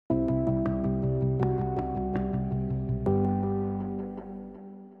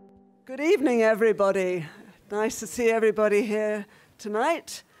Good evening, everybody. Nice to see everybody here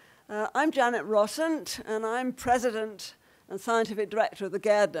tonight. I'm Janet Rossant, and I'm President and Scientific Director of the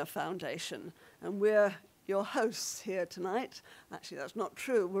Gairdner Foundation, and we're your hosts here tonight. Actually, that's not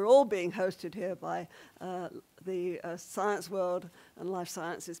true. We're all being hosted here by the Science World and Life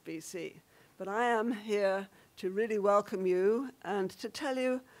Sciences BC. But I am here to really welcome you and to tell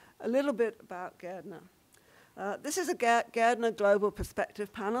you a little bit about Gairdner. This is a Gairdner Global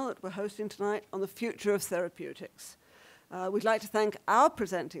Perspective panel that we're hosting tonight on the future of therapeutics. We'd like to thank our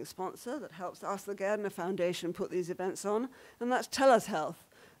presenting sponsor that helps us, the Gairdner Foundation, put these events on, and that's TELUS Health,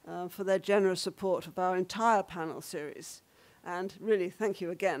 for their generous support of our entire panel series. And really, thank you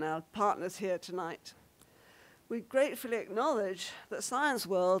again, our partners here tonight. We gratefully acknowledge that Science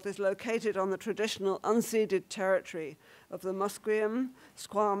World is located on the traditional unceded territory of the Musqueam,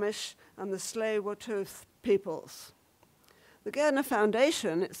 Squamish, and the Tsleil-Waututh peoples. The Gairdner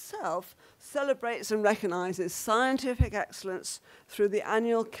Foundation itself celebrates and recognizes scientific excellence through the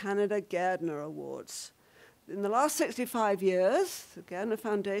annual Canada Gairdner Awards. In the last 65 years, the Gairdner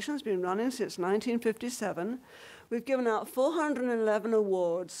Foundation has been running since 1957. We've given out 411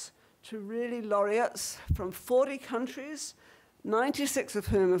 awards to really laureates from 40 countries, 96 of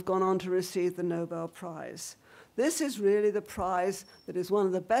whom have gone on to receive the Nobel Prize. This is really the prize that is one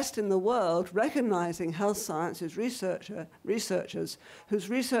of the best in the world, recognizing health sciences researchers whose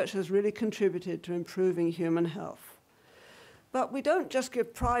research has really contributed to improving human health. But we don't just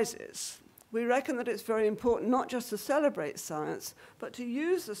give prizes. We reckon that it's very important not just to celebrate science, but to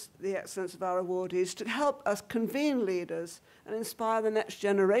use the excellence of our awardees to help us convene leaders and inspire the next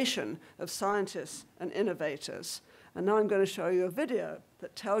generation of scientists and innovators. And now I'm going to show you a video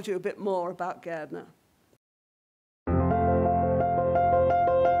that tells you a bit more about Gairdner.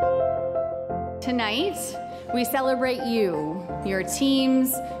 Tonight, we celebrate you, your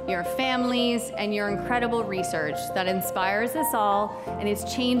teams, your families, and your incredible research that inspires us all and is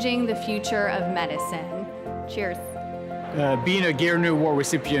changing the future of medicine. Cheers. Being a Gairdner Award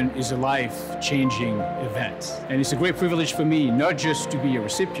recipient is a life-changing event. And it's a great privilege for me, not just to be a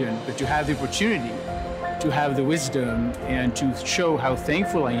recipient, but to have the opportunity to have the wisdom and to show how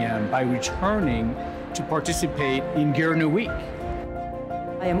thankful I am by returning to participate in Gairdner Week.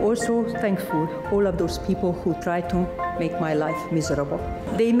 I am also thankful all of those people who try to make my life miserable.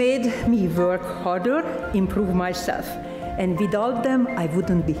 They made me work harder, improve myself, and without them, I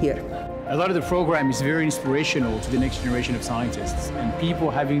wouldn't be here. A lot of the program is very inspirational to the next generation of scientists, and people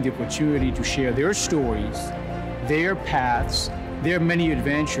having the opportunity to share their stories, their paths, their many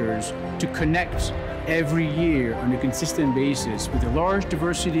adventures, to connect every year on a consistent basis with a large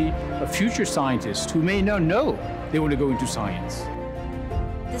diversity of future scientists who may not know they want to go into science.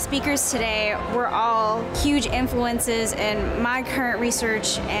 The speakers today were all huge influences in my current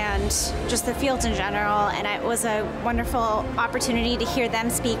research and just the field in general, and it was a wonderful opportunity to hear them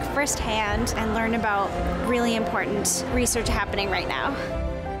speak firsthand and learn about really important research happening right now.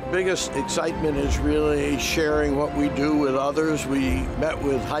 Biggest excitement is really sharing what we do with others. We met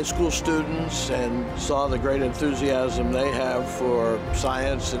with high school students and saw the great enthusiasm they have for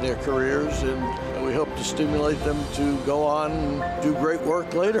science in their careers, and we hope to stimulate them to go on and do great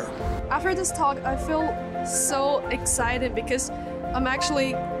work later. After this talk, I feel so excited because I'm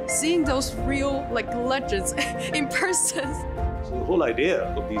actually seeing those real legends in person. So the whole idea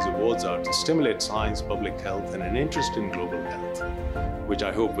of these awards are to stimulate science, public health, and an interest in global health, which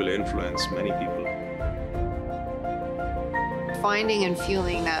I hope will influence many people. Finding and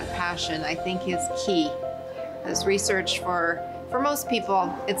fueling that passion, I think, is key. As research for most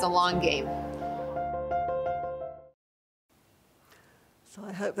people, it's a long game. So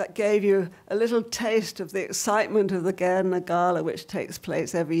I hope that gave you a little taste of the excitement of the Gairdner Gala, which takes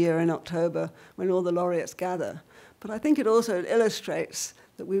place every year in October when all the laureates gather. But I think it also illustrates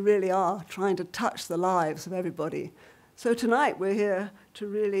that we really are trying to touch the lives of everybody. So tonight we're here to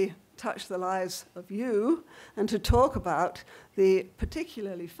really touch the lives of you and to talk about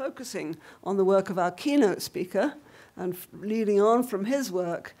particularly focusing on the work of our keynote speaker and leading on from his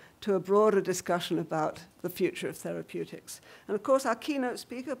work to a broader discussion about the future of therapeutics. And of course, our keynote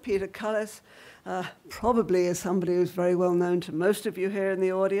speaker, Peter Cullis, probably is somebody who's very well known to most of you here in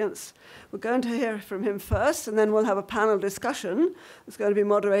the audience. We're going to hear from him first, and then we'll have a panel discussion. It's going to be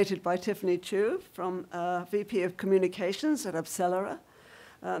moderated by Tiffany Chu, from VP of Communications at Abcelera.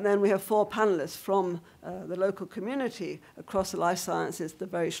 And then we have 4 panelists from the local community across the life sciences, the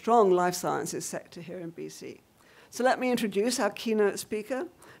very strong life sciences sector here in BC. So let me introduce our keynote speaker.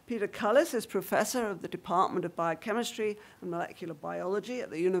 Peter Cullis is Professor of the Department of Biochemistry and Molecular Biology at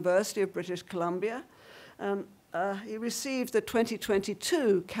the University of British Columbia. he received the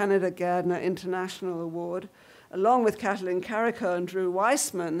 2022 Canada Gairdner International Award, along with Kathleen Carrico and Drew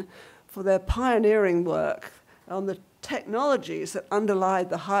Weissman, for their pioneering work on the technologies that underlie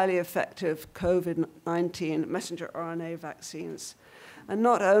the highly effective COVID-19 messenger RNA vaccines. And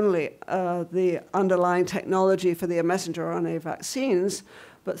not only the underlying technology for the messenger RNA vaccines,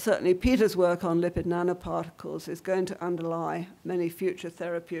 but certainly Peter's work on lipid nanoparticles is going to underlie many future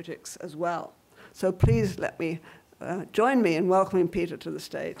therapeutics as well. So please let me join me in welcoming Peter to the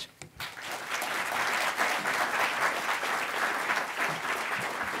stage.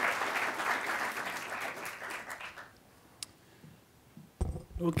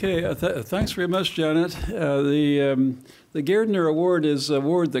 Okay, thanks very much, Janet. The Gairdner Award is an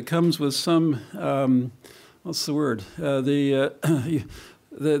award that comes with some, what's the word?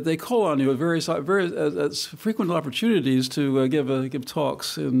 They call on you at various frequent opportunities to give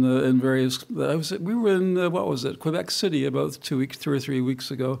talks in various. We were in what was it, Quebec City about 2 or 3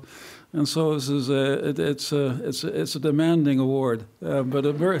 weeks ago, and so this is it's a demanding award, but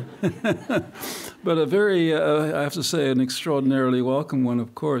a very I have to say an extraordinarily welcome one.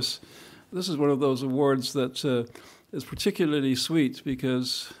 Of course, this is one of those awards that is particularly sweet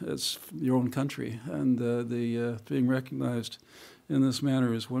because it's your own country, and the being recognized in this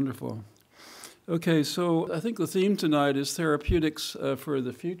manner is wonderful. Okay, so I think the theme tonight is therapeutics for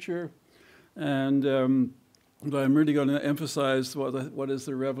the future, and I'm really going to emphasize what is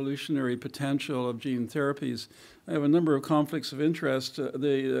the revolutionary potential of gene therapies. I have a number of conflicts of interest.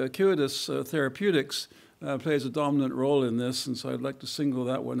 The Touted Therapeutics plays a dominant role in this, and so I'd like to single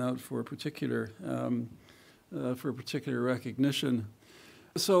that one out for particular recognition.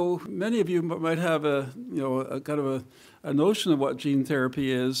 So many of you might have a kind of a notion of what gene therapy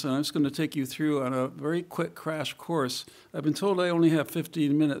is, and I'm just going to take you through on a very quick crash course. I've been told I only have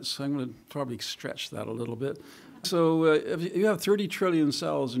 15 minutes. I'm going to probably stretch that a little bit. So if you have 30 trillion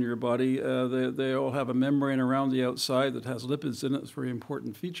cells in your body. They all have a membrane around the outside that has lipids in it. It's a very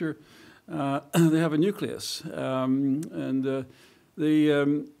important feature. They have a nucleus,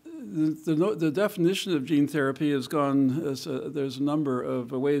 the definition of gene therapy has gone, there's a number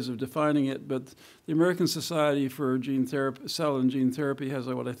of ways of defining it, but the American Society for Cell and Gene Therapy has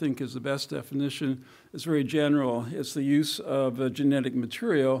what I think is the best definition. It's very general. It's the use of genetic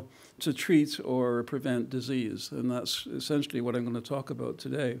material to treat or prevent disease, and that's essentially what I'm going to talk about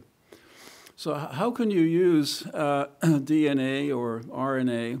today. So how can you use DNA or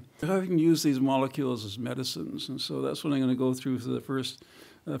RNA? How can you use these molecules as medicines? And so that's what I'm going to go through for the first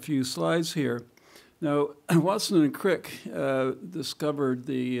few slides here. Now, Watson and Crick discovered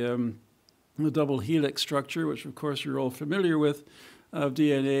the double helix structure, which of course you're all familiar with, of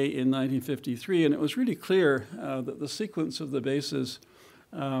DNA in 1953, and it was really clear that the sequence of the bases,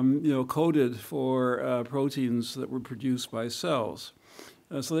 coded for proteins that were produced by cells.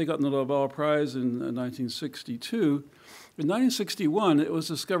 So they got the Nobel Prize in 1962. In 1961, it was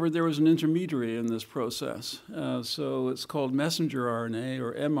discovered there was an intermediary in this process. So it's called messenger RNA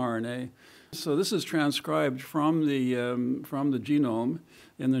or mRNA. So this is transcribed from the genome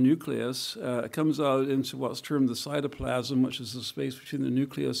in the nucleus. It comes out into what's termed the cytoplasm, which is the space between the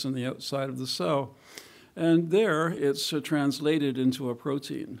nucleus and the outside of the cell. And there, it's translated into a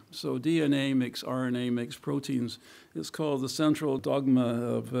protein. So DNA makes RNA, makes proteins. It's called the central dogma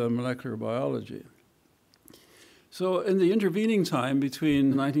of molecular biology. So in the intervening time between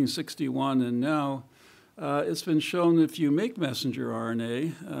 1961 and now, it's been shown if you make messenger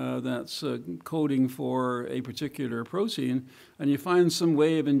RNA that's coding for a particular protein, and you find some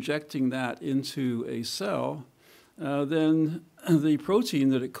way of injecting that into a cell, then the protein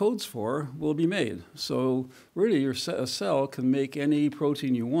that it codes for will be made. So really, a cell can make any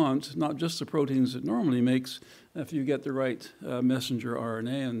protein you want, not just the proteins it normally makes, if you get the right messenger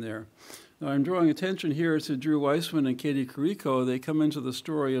RNA in there. Now, I'm drawing attention here to Drew Weissman and Katie Carrico. They come into the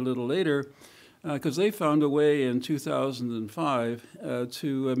story a little later because they found a way in 2005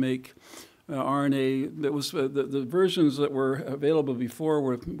 to make RNA that was the versions that were available before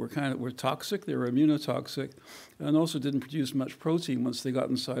were toxic. They were immunotoxic, and also didn't produce much protein once they got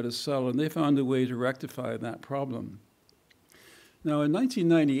inside a cell. And they found a way to rectify that problem. Now, in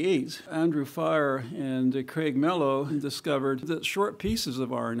 1998, Andrew Fire and Craig Mello discovered that short pieces of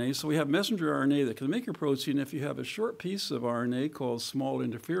RNA, so we have messenger RNA that can make a protein. If you have a short piece of RNA called small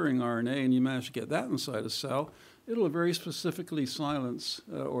interfering RNA and you manage to get that inside a cell, it'll very specifically silence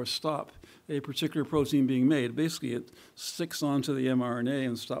or stop a particular protein being made. Basically, it sticks onto the mRNA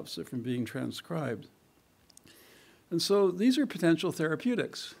and stops it from being transcribed. And so these are potential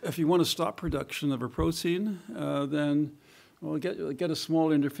therapeutics. If you want to stop production of a protein, then Well, get a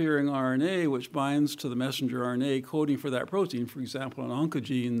small interfering RNA which binds to the messenger RNA coding for that protein, for example, an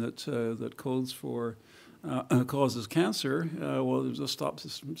oncogene that codes for causes cancer. Well, just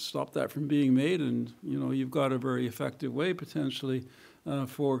stop that from being made, and you've got a very effective way potentially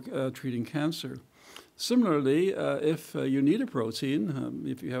for treating cancer. Similarly, if you need a protein,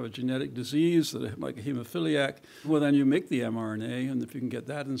 if you have a genetic disease like a hemophiliac, well, then you make the mRNA, and if you can get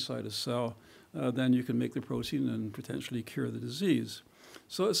that inside a cell, then you can make the protein and potentially cure the disease.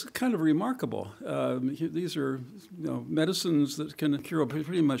 So it's kind of remarkable. These are medicines that can cure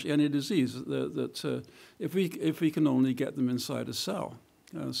pretty much any disease that if we can only get them inside a cell.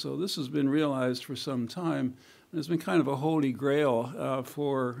 So this has been realized for some time. And it's been kind of a holy grail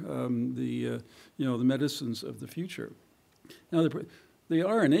for the medicines of the future. Now the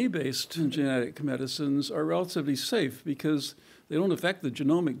RNA-based genetic medicines are relatively safe because they don't affect the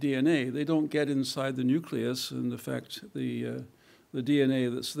genomic DNA. They don't get inside the nucleus and affect the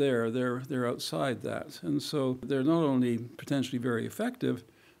DNA that's there. They're outside that. And so they're not only potentially very effective,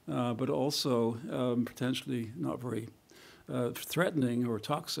 but also potentially not very threatening or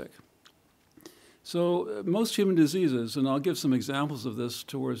toxic. So most human diseases, and I'll give some examples of this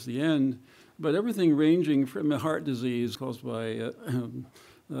towards the end, but everything ranging from a heart disease caused by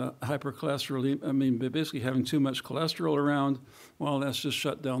hypercholesterolemia, basically having too much cholesterol around, well, that's just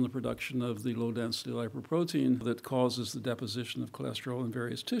shut down the production of the low-density lipoprotein that causes the deposition of cholesterol in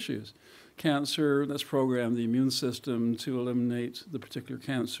various tissues. Cancer, that's programmed the immune system to eliminate the particular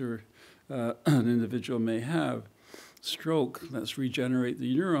cancer an individual may have. Stroke, let's regenerate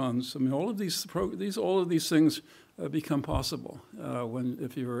the neurons. I mean, all of these things become possible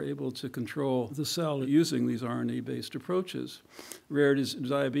if you are able to control the cell using these RNA-based approaches.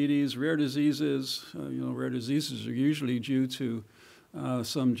 Diabetes, rare diseases. Rare diseases are usually due to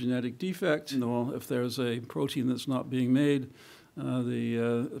some genetic defect. If there's a protein that's not being made,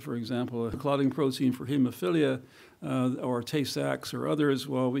 for example, a clotting protein for hemophilia, or Tay-Sachs or others,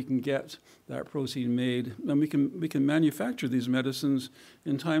 well, we can get that protein made, and we can manufacture these medicines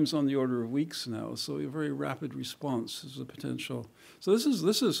in times on the order of weeks now. So a very rapid response is a potential. So this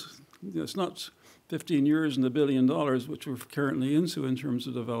is it's not 15 years and $1 billion, which we're currently into in terms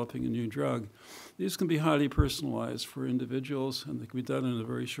of developing a new drug. These can be highly personalized for individuals, and they can be done in a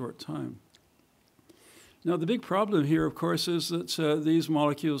very short time. Now, the big problem here, of course, is that these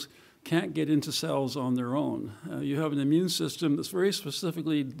molecules can't get into cells on their own. You have an immune system that's very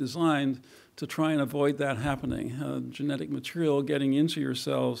specifically designed to try and avoid that happening. Genetic material getting into your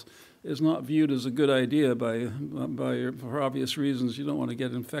cells is not viewed as a good idea for obvious reasons. You don't want to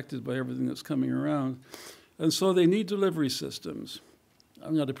get infected by everything that's coming around. And so they need delivery systems.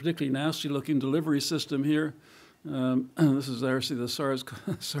 I've got a particularly nasty-looking delivery system here. This is actually the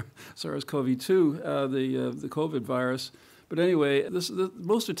SARS-CoV-2, the COVID virus. But anyway,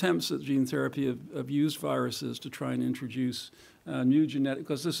 most attempts at gene therapy have used viruses to try and introduce new genetic,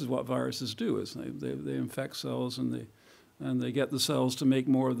 because this is what viruses do, is they infect cells and they get the cells to make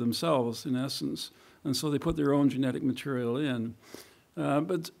more of themselves, in essence. And so they put their own genetic material in.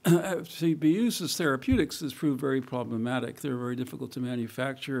 But to be used as therapeutics has proved very problematic. They're very difficult to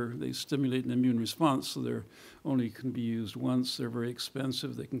manufacture. They stimulate an immune response, so they only can be used once. They're very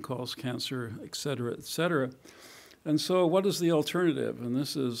expensive. They can cause cancer, et cetera, et cetera. And so what is the alternative? And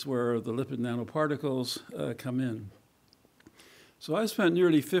this is where the lipid nanoparticles come in. So I spent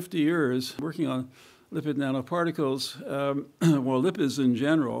nearly 50 years working on lipid nanoparticles, well, lipids in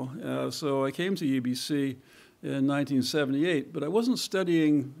general. So I came to UBC in 1978, but I wasn't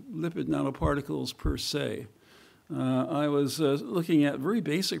studying lipid nanoparticles per se. I was looking at very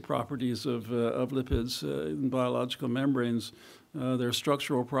basic properties of lipids in biological membranes, their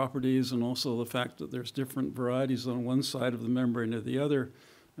structural properties, and also the fact that there's different varieties on one side of the membrane or the other.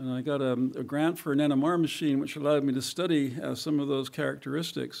 And I got a grant for an NMR machine, which allowed me to study some of those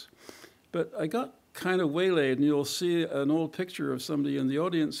characteristics. But I got kind of waylaid, and you'll see an old picture of somebody in the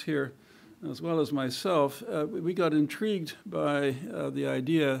audience here, as well as myself. We got intrigued by the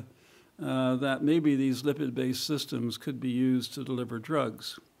idea that maybe these lipid-based systems could be used to deliver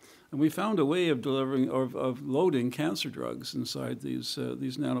drugs. And we found a way of delivering, of loading cancer drugs inside these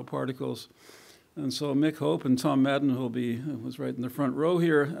nanoparticles. And so Mick Hope and Tom Madden, who was right in the front row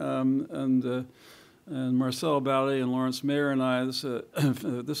here, and Marcel Ballet and Lawrence Mayer and I,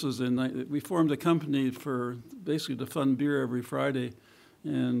 this was we formed a company basically to fund beer every Friday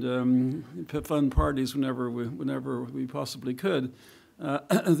and fund parties whenever we possibly could.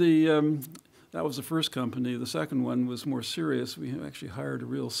 That was the first company. The second one was more serious. We actually hired a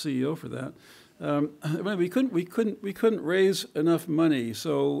real CEO for that. We couldn't raise enough money.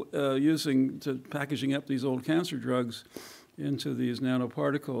 So packaging up these old cancer drugs into these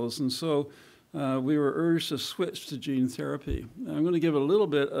nanoparticles. And so we were urged to switch to gene therapy. And I'm going to give a little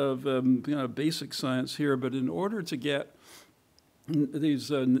bit of basic science here, but in order to get these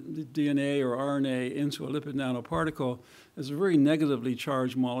DNA or RNA into a lipid nanoparticle, is a very negatively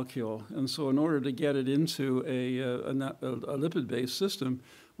charged molecule. And so in order to get it into a lipid-based system,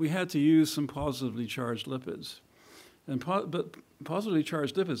 we had to use some positively charged lipids. But positively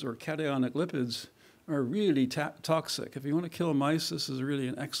charged lipids, or cationic lipids, are really toxic. If you want to kill mice, this is really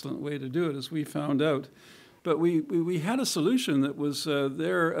an excellent way to do it, as we found out. But we had a solution that was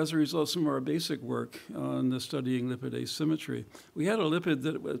there as a result of some of our basic work on studying lipid asymmetry. We had a lipid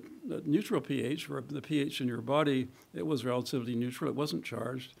that was at neutral pH, where the pH in your body, it was relatively neutral. It wasn't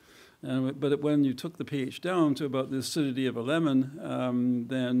charged. But when you took the pH down to about the acidity of a lemon,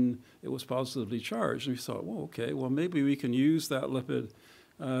 then it was positively charged. And we thought, well, okay, well, maybe we can use that lipid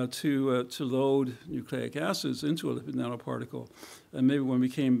to load nucleic acids into a lipid nanoparticle. And maybe when we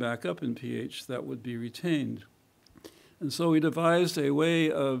came back up in pH, that would be retained. And so we devised a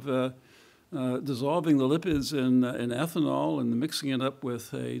way of dissolving the lipids in ethanol and mixing it up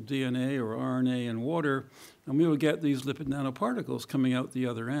with a DNA or RNA and water, and we would get these lipid nanoparticles coming out the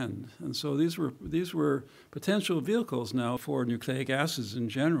other end. And so these were potential vehicles now for nucleic acids in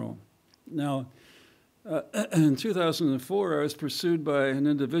general. Now, in 2004, I was pursued by an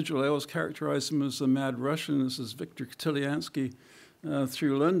individual. I always characterize him as the mad Russian. This is Viktor Kotyliansky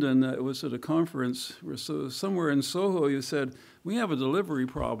through London. It was at a conference where somewhere in Soho you said, we have a delivery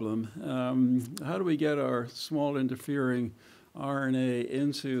problem. How do we get our small interfering RNA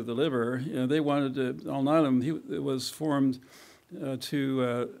into the liver? You know, they wanted to, Alnylam, it was formed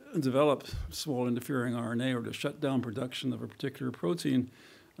to develop small interfering RNA or to shut down production of a particular protein.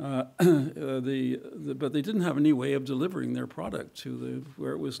 But they didn't have any way of delivering their product to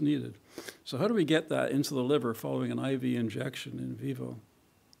where it was needed. So how do we get that into the liver following an IV injection in vivo?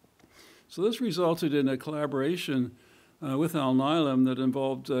 So this resulted in a collaboration with Alnylam that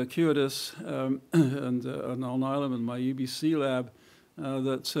involved Touted and Alnylam and my UBC lab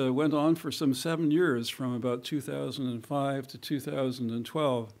that went on for some 7 years from about 2005 to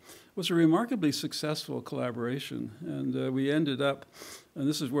 2012. It was a remarkably successful collaboration, and we ended up, and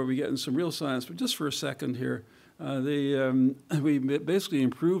this is where we get in some real science, but just for a second here, we basically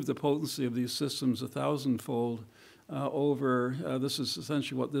improved the potency of these systems 1,000-fold over, this is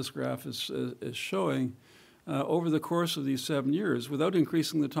essentially what this graph is showing, over the course of these 7 years without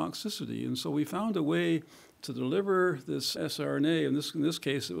increasing the toxicity. And so we found a way to deliver this sRNA, and in this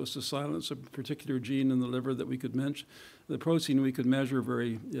case it was to silence a particular gene in the liver that we could the protein we could measure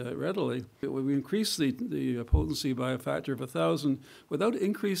very readily. We increased the potency by a factor of 1,000 without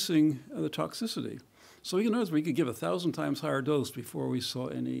increasing the toxicity. So in other words, we could give 1,000 times higher dose before we saw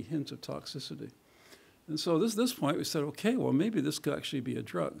any hint of toxicity. And so at this point we said, okay, well maybe this could actually be a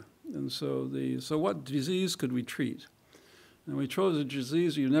drug. And so what disease could we treat? And we chose a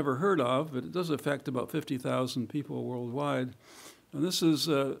disease you've never heard of, but it does affect about 50,000 people worldwide. And this is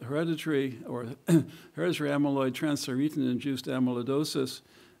hereditary amyloid transthyretin-induced amyloidosis.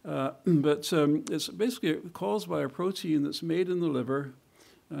 But it's basically caused by a protein that's made in the liver.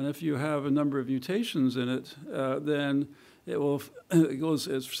 And if you have a number of mutations in it, then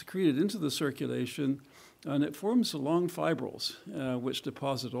it's secreted into the circulation, and it forms long fibrils, which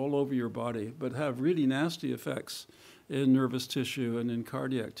deposit all over your body, but have really nasty effects in nervous tissue and in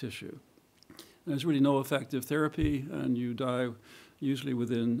cardiac tissue. There's really no effective therapy, and you die usually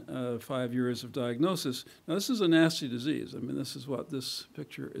within 5 years of diagnosis. Now, this is a nasty disease. I mean, this is what this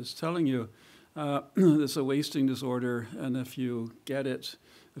picture is telling you. It's a wasting disorder, and if you get it,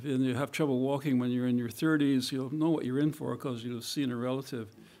 if you have trouble walking when you're in your 30s, you'll know what you're in for because you'll have seen a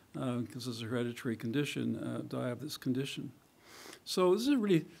relative, because it's a hereditary condition, die of this condition. So this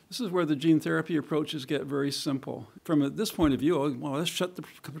is where the gene therapy approaches get very simple. From this point of view, well, let's shut the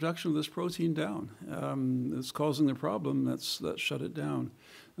production of this protein down. It's causing the problem. Let's shut it down.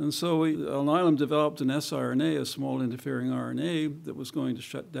 And so Alnylam developed an siRNA, a small interfering RNA, that was going to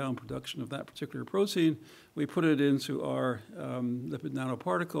shut down production of that particular protein. We put it into our lipid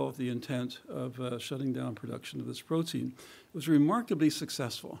nanoparticle with the intent of shutting down production of this protein. It was remarkably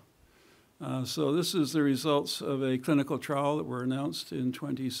successful. So this is the results of a clinical trial that were announced in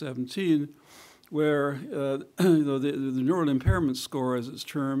 2017, where the neural impairment score, as it's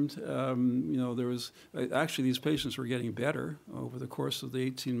termed, there was actually these patients were getting better over the course of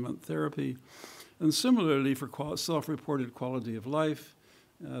the 18-month therapy, and similarly for self-reported quality of life,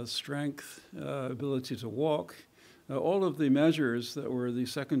 strength, ability to walk. All of the measures that were the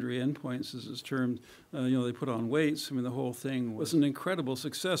secondary endpoints, as it's termed, they put on weights. I mean, the whole thing was an incredible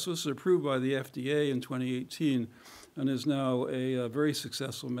success. This was approved by the FDA in 2018 and is now a very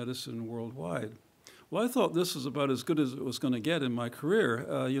successful medicine worldwide. Well, I thought this was about as good as it was going to get in my career.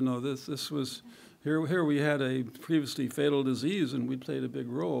 This was, here we had a previously fatal disease, and we played a big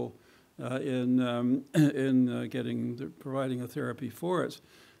role in providing a therapy for it.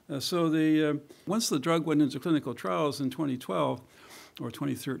 Once the drug went into clinical trials in 2012 or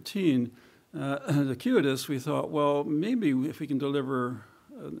 2013, at Touted, we thought, well, maybe if we can deliver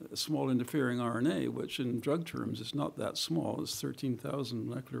a small interfering RNA, which in drug terms is not that small, it's 13,000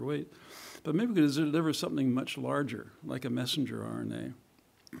 molecular weight, but maybe we could deliver something much larger, like a messenger RNA.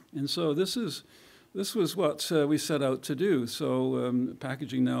 And so this was what we set out to do. So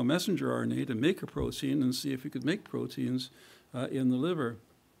packaging now messenger RNA to make a protein and see if we could make proteins in the liver.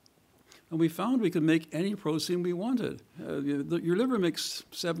 And we found we could make any protein we wanted. Your liver makes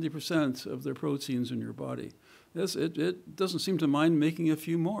 70% of the proteins in your body. It doesn't seem to mind making a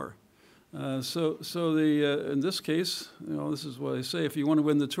few more. In this case, this is what I say, if you want to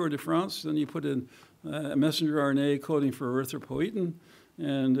win the Tour de France, then you put in a messenger RNA coding for erythropoietin,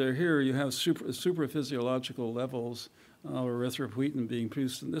 and here you have super physiological levels of erythropoietin being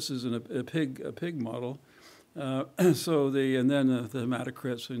produced, and this is in a pig model. And then the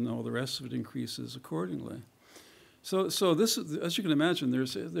hematocrits and all the rest of it increases accordingly. So this, as you can imagine,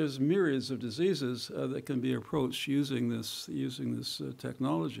 there's myriads of diseases that can be approached using this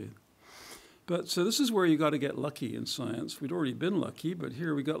technology. But so this is where you got to get lucky in science. We'd already been lucky, but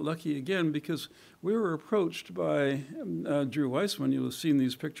here we got lucky again because we were approached by Drew Weissman. You'll have seen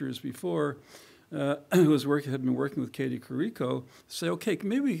these pictures before. Who had been working with Katie Carrico, say, okay,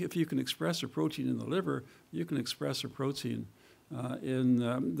 maybe if you can express a protein in the liver, you can express a protein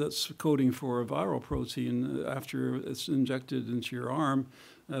that's coding for a viral protein after it's injected into your arm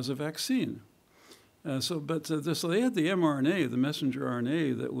as a vaccine. So they had the mRNA, the messenger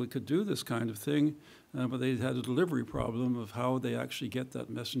RNA, that could do this kind of thing, but they had a delivery problem of how they actually get that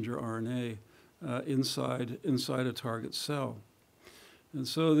messenger RNA inside a target cell. And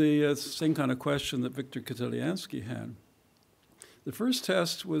so the same kind of question that Viktor Kotylyansky had. The first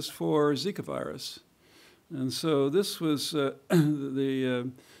test was for Zika virus. And so this was so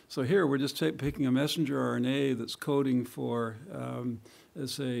here we're just picking a messenger RNA that's coding for,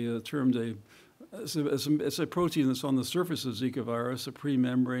 it's a protein that's on the surface of Zika virus, a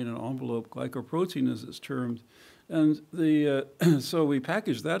pre-membrane and envelope glycoprotein as it's termed. And so we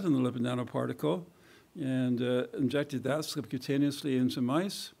packaged that in the lipid nanoparticle and injected that subcutaneously into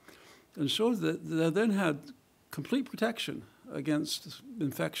mice and showed that they then had complete protection against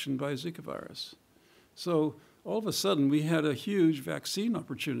infection by Zika virus. So all of a sudden, we had a huge vaccine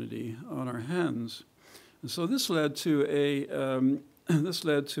opportunity on our hands. And so this led to a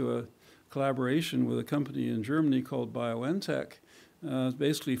collaboration with a company in Germany called BioNTech,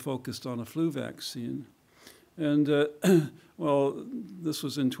 basically focused on a flu vaccine. And, well, this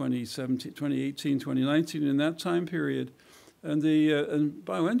was in 2017, 2018, 2019, in that time period. And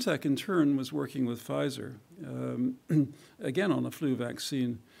BioNTech, in turn, was working with Pfizer, again on a flu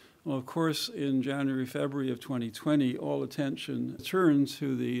vaccine. Well, of course, in January, February of 2020, all attention turned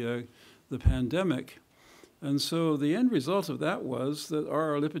to the pandemic. And so the end result of that was that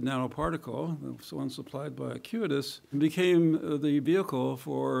our lipid nanoparticle, the one supplied by Acuitas, became the vehicle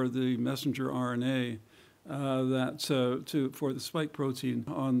for the messenger RNA for the spike protein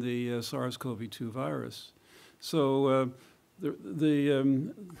on the SARS-CoV-2 virus. So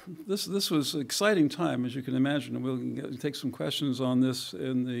this was an exciting time, as you can imagine, and we'll take some questions on this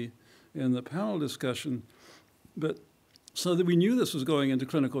in the panel discussion. But so that we knew this was going into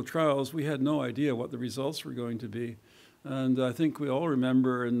clinical trials, we had no idea what the results were going to be. And I think we all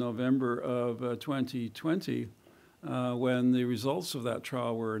remember in November of 2020 when the results of that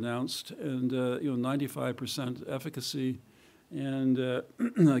trial were announced, and 95% efficacy, and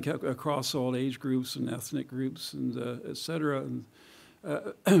across all age groups and ethnic groups, and et cetera, and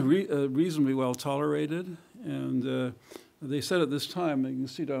reasonably well tolerated. And they said at this time, you can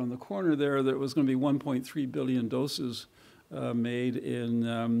see down in the corner there, that it was going to be 1.3 billion doses made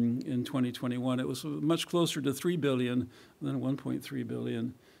in 2021. It was much closer to 3 billion than 1.3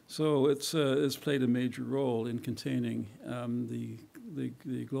 billion. So it's played a major role in containing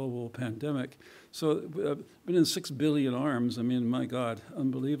the global pandemic. So been in 6 billion arms. I mean, my God,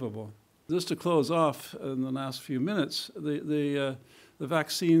 unbelievable. Just to close off in the last few minutes, the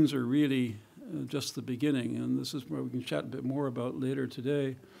vaccines are really just the beginning, and this is where we can chat a bit more about later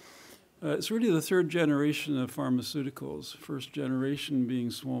today. It's really the third generation of pharmaceuticals. First generation being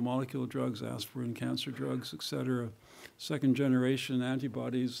small molecule drugs, aspirin, cancer drugs, et cetera. Second generation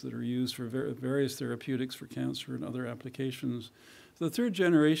antibodies that are used for various therapeutics for cancer and other applications. The third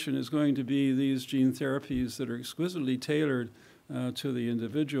generation is going to be these gene therapies that are exquisitely tailored to the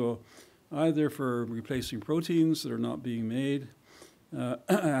individual, either for replacing proteins that are not being made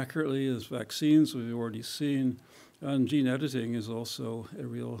accurately as vaccines, we've already seen, and gene editing is also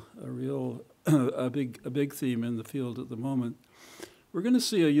a big theme in the field at the moment. We're going to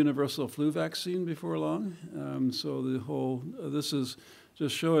see a universal flu vaccine before long. So this is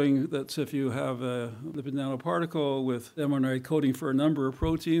just showing that if you have a lipid nanoparticle with mRNA coding for a number of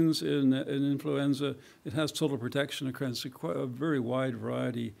proteins in influenza, it has total protection against a very wide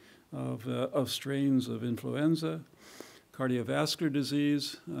variety of strains of influenza. Cardiovascular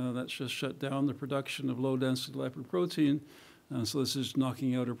disease, that's just shut down the production of low-density lipoprotein. So this is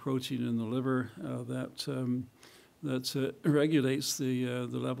knocking out a protein in the liver that regulates the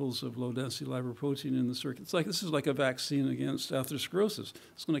levels of low-density lipoprotein in the circuit. This is like a vaccine against atherosclerosis.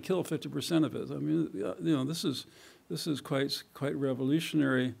 It's going to kill 50% of it. I mean, this is quite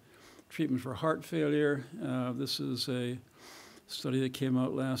revolutionary. Treatment for heart failure. This is a study that came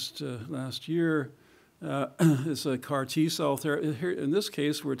out last year. It's a CAR T cell therapy. Here, in this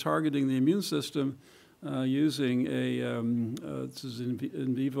case, we're targeting the immune system using this is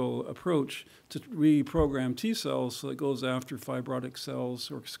in vivo approach to reprogram T cells so it goes after fibrotic cells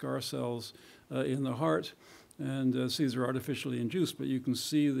or scar cells in the heart. And these are artificially induced, but you can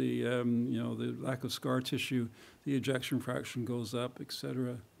see the lack of scar tissue, the ejection fraction goes up,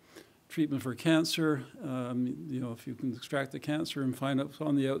 etc. Treatment for cancer, if you can extract the cancer and find out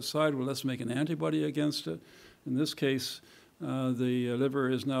on the outside, well, let's make an antibody against it. In this case, the liver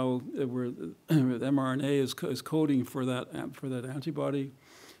is now where mRNA is coding for that antibody.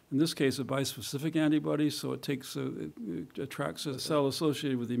 In this case, a bispecific antibody, so it attracts a cell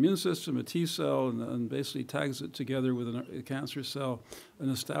associated with the immune system, a T cell, and basically tags it together with a cancer cell, an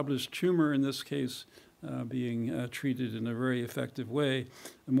established tumor in this case. Being treated in a very effective way,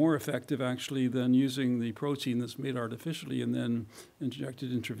 more effective actually than using the protein that's made artificially and then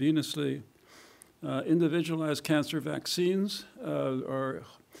injected intravenously. Individualized cancer vaccines are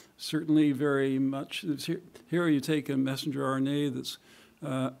certainly very much, here you take a messenger RNA that's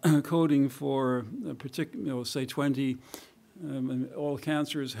coding for a particular, say 20, all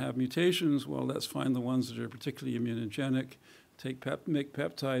cancers have mutations. Well, let's find the ones that are particularly immunogenic. Make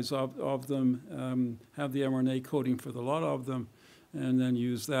peptides of them, have the mRNA coding for the lot of them, and then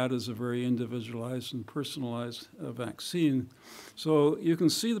use that as a very individualized and personalized vaccine. So you can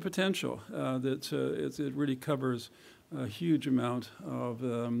see the potential that it really covers a huge amount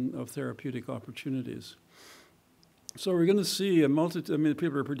of therapeutic opportunities. So we're going to see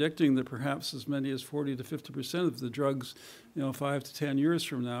people are predicting that perhaps as many as 40 to 50% of the drugs, 5 to 10 years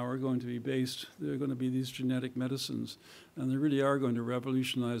from now are going to be they're going to be these genetic medicines. And they really are going to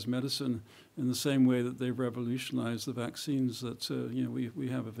revolutionize medicine in the same way that they've revolutionized the vaccines that we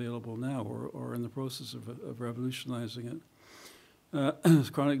have available now or in the process of revolutionizing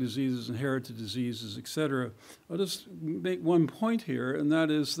it. Chronic diseases, inherited diseases, et cetera. I'll just make one point here, and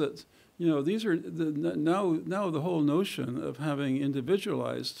that is that these are now the whole notion of having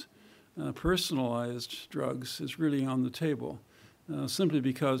individualized, personalized drugs is really on the table. Simply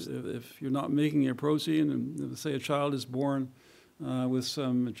because if you're not making a protein, and say a child is born with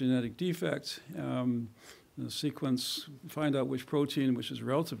some genetic defect, find out which protein, which is a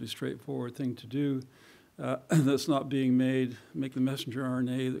relatively straightforward thing to do, that's not being made, make the messenger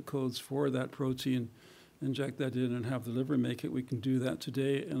RNA that codes for that protein, inject that in and have the liver make it. We can do that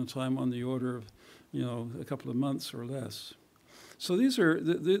today in a time on the order of, a couple of months or less. So it's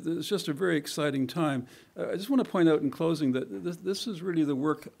just a very exciting time. I just want to point out in closing that this is really the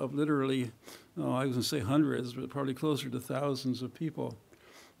work of literally, I was going to say hundreds, but probably closer to thousands of people.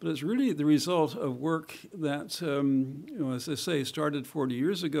 But it's really the result of work that, as I say, started 40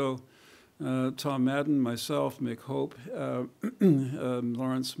 years ago. Tom Madden, myself, Mick Hope,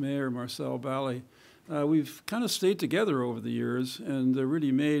 Lawrence Mayer, Marcel Bally. We've kind of stayed together over the years and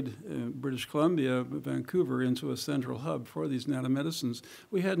really made British Columbia, Vancouver, into a central hub for these nanomedicines.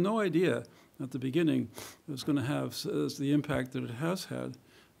 We had no idea at the beginning it was going to have the impact that it has had,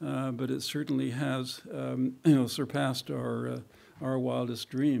 but it certainly has surpassed our wildest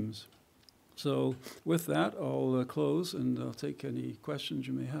dreams. So with that, I'll close and I'll take any questions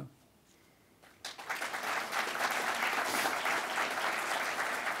you may have.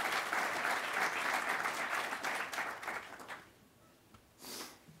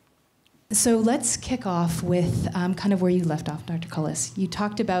 So let's kick off with kind of where you left off, Dr. Cullis. You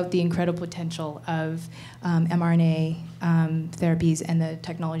talked about the incredible potential of mRNA therapies and the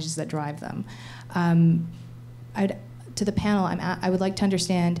technologies that drive them. To the panel, I would like to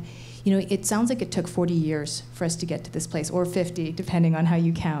understand, You know, it sounds like it took 40 years for us to get to this place, or 50, depending on how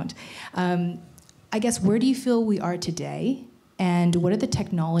you count. I guess, where do you feel we are today, and what are the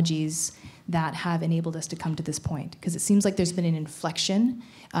technologies that have enabled us to come to this point? Because it seems like there's been an inflection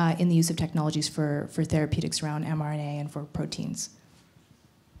in the use of technologies for therapeutics around mRNA and for proteins.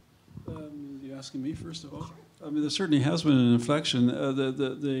 You're asking me, first of all? I mean, there certainly has been an inflection.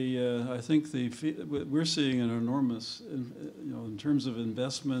 I think we're seeing an enormous, in terms of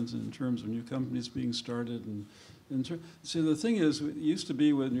investment, in terms of new companies being started, and see, the thing is, it used to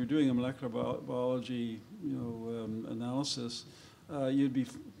be when you're doing a molecular biology, analysis, you'd be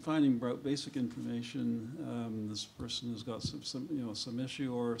finding basic information. This person has got some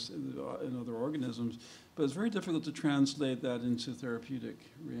issue or in other organisms, but it's very difficult to translate that into therapeutic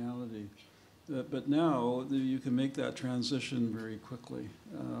reality. But now you can make that transition very quickly.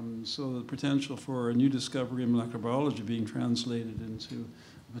 So the potential for a new discovery in molecular biology being translated into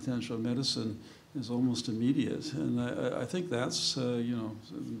a potential medicine is almost immediate. And I think that's,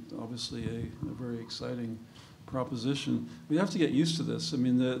 obviously a very exciting proposition. We have to get used to this. I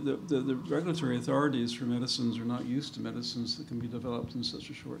mean, the regulatory authorities for medicines are not used to medicines that can be developed in such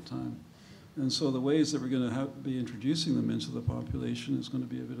a short time. And so the ways that we're going to be introducing them into the population is going to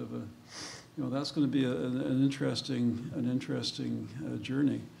be a bit of a, that's going to be an interesting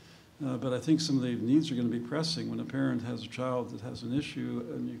journey. But I think some of the needs are going to be pressing. When a parent has a child that has an issue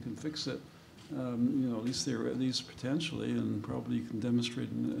and you can fix it, at least potentially, and probably you can demonstrate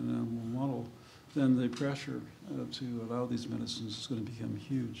in an animal model, then the pressure to allow these medicines is going to become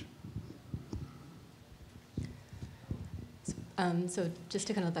huge. So just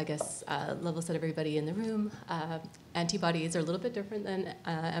to kind of, I guess, level set everybody in the room, antibodies are a little bit different than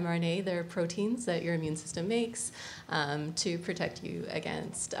mRNA. They're proteins that your immune system makes to protect you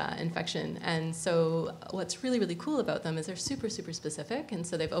against infection. And so what's really, really cool about them is they're super, super specific. And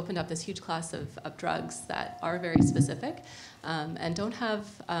so they've opened up this huge class of drugs that are very specific and don't have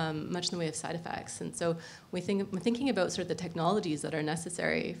much in the way of side effects. And so we're thinking about sort of the technologies that are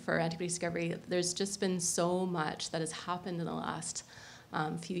necessary for antibody discovery. There's just been so much that has happened in the last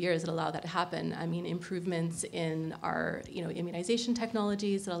few years that allow that to happen. I mean, improvements in our immunization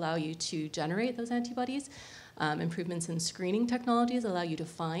technologies that allow you to generate those antibodies, improvements in screening technologies that allow you to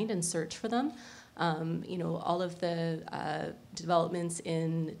find and search for them. All of the developments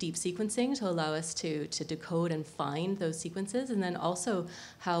in deep sequencing to allow us to decode and find those sequences, and then also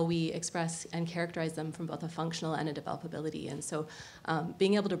how we express and characterize them from both a functional and a developability. And so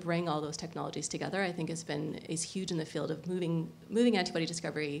being able to bring all those technologies together, I think, is huge in the field of moving antibody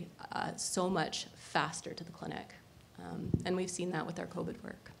discovery so much faster to the clinic. And we've seen that with our COVID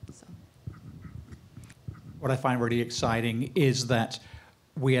work. So. What I find really exciting is that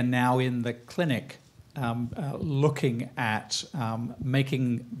we are now in the clinic looking at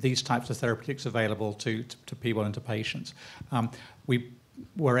making these types of therapeutics available to people and to patients. We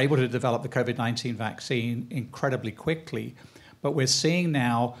were able to develop the COVID-19 vaccine incredibly quickly, but we're seeing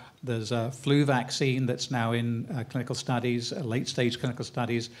now there's a flu vaccine that's now in clinical studies, late-stage clinical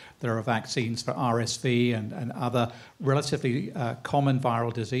studies. There are vaccines for RSV and other relatively common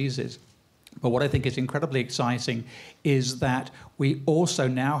viral diseases. But what I think is incredibly exciting is that we also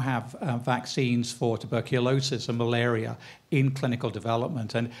now have vaccines for tuberculosis and malaria in clinical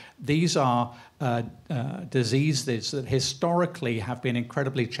development. And these are diseases that historically have been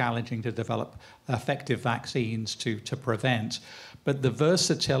incredibly challenging to develop effective vaccines to prevent. But the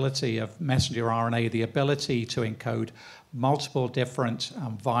versatility of messenger RNA, the ability to encode multiple different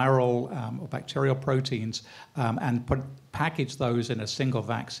viral or bacterial proteins and package those in a single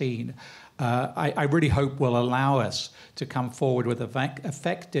vaccine, I really hope will allow us to come forward with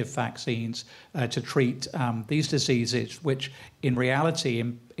effective vaccines to treat these diseases, which in reality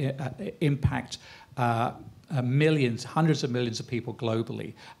impact millions, hundreds of millions of people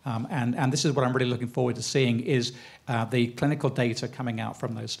globally. And this is what I'm really looking forward to seeing is the clinical data coming out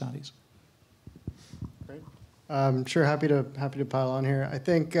from those studies. Great. Sure, happy to pile on here. I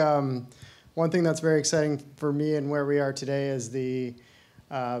think one thing that's very exciting for me and where we are today is the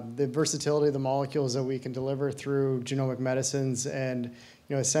versatility of the molecules that we can deliver through genomic medicines and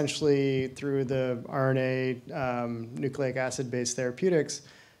essentially through the RNA nucleic acid-based therapeutics,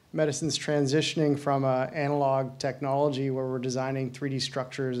 medicine's transitioning from an analog technology where we're designing 3D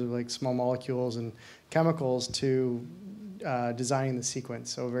structures of like small molecules and chemicals to designing the sequence,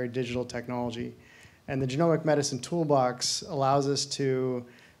 so a very digital technology. And the genomic medicine toolbox allows us to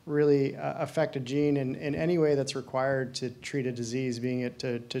really affect a gene in any way that's required to treat a disease, being it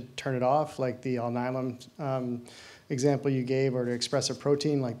to turn it off, like the Alnylam example you gave, or to express a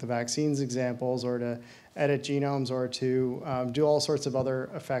protein like the vaccines examples, or to edit genomes, or to do all sorts of other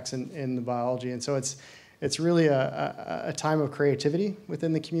effects in the biology. And so it's really a time of creativity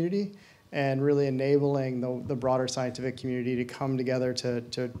within the community, and really enabling the broader scientific community to come together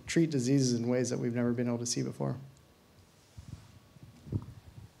to treat diseases in ways that we've never been able to see before.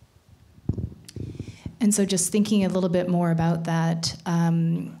 And so just thinking a little bit more about that,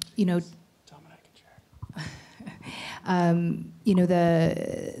 you know,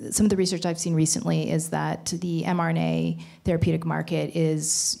 some of the research I've seen recently is that the mRNA therapeutic market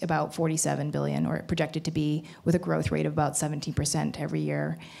is about 47 billion, or projected to be, with a growth rate of about 17% every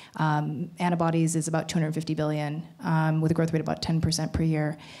year. Antibodies is about 250 billion, with a growth rate of about 10% per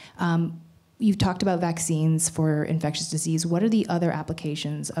year. You've talked about vaccines for infectious disease. What are the other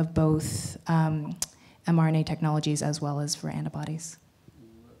applications of both mRNA technologies as well as for antibodies?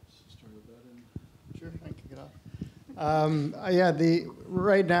 Sure, I can get off. Yeah,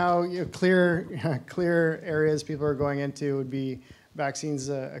 right now, clear areas people are going into would be vaccines,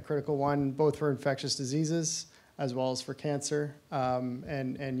 a critical one, both for infectious diseases as well as for cancer,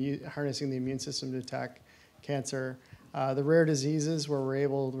 and harnessing the immune system to attack cancer. The rare diseases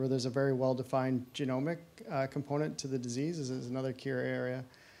where there's a very well-defined genomic component to the disease is another key area.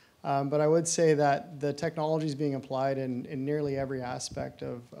 But I would say that the technology is being applied in nearly every aspect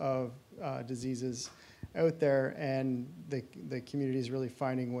of diseases out there, and the community is really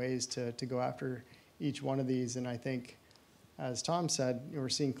finding ways to go after each one of these. And I think, as Tom said, we're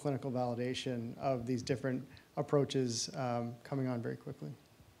seeing clinical validation of these different approaches coming on very quickly.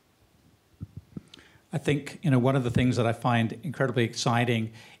 I think one of the things that I find incredibly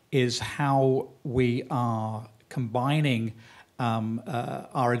exciting is how we are combining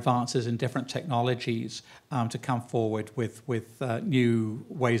our advances in different technologies to come forward with new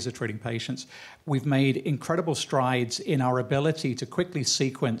ways of treating patients. We've made incredible strides in our ability to quickly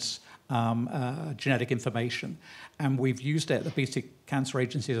sequence genetic information, and we've used it. The BC Cancer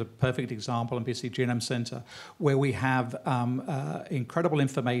Agency is a perfect example, and BC Genome Center, where we have incredible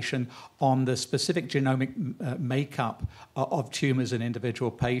information on the specific genomic makeup of tumors in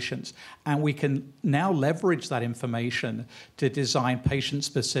individual patients. And we can now leverage that information to design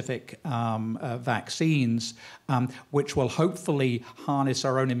patient-specific vaccines, which will hopefully harness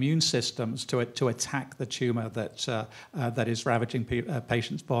our own immune systems to attack the tumor that is ravaging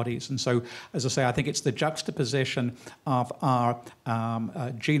patients' bodies. And so, as I say, I think it's the juxtaposition of our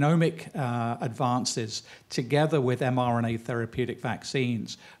genomic advances together with mRNA therapeutic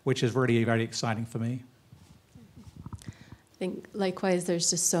vaccines, which is really very exciting for me. I think likewise,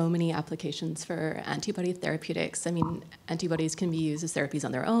 there's just so many applications for antibody therapeutics. I mean, antibodies can be used as therapies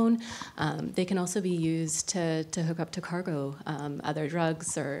on their own. They can also be used to hook up to cargo, other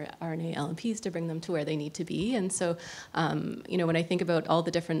drugs or RNA LNPs to bring them to where they need to be. And so, when I think about all the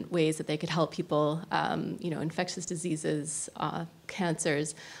different ways that they could help people, infectious diseases,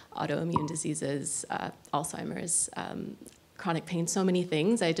 cancers, autoimmune diseases, Alzheimer's, chronic pain, so many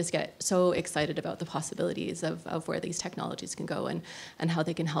things. I just get so excited about the possibilities of where these technologies can go and how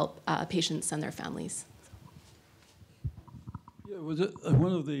they can help patients and their families. Yeah,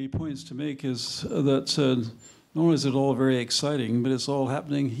 one of the points to make is that not only is it all very exciting, but it's all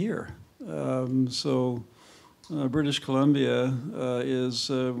happening here. British Columbia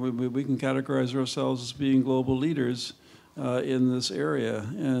is, we can categorize ourselves as being global leaders in this area.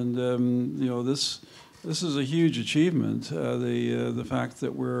 And, this is a huge achievement, the fact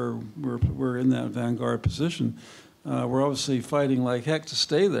that we're in that vanguard position. We're obviously fighting like heck to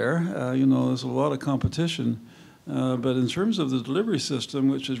stay there. There's a lot of competition. But in terms of the delivery system,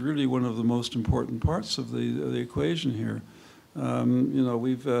 which is really one of the most important parts of the equation here, there's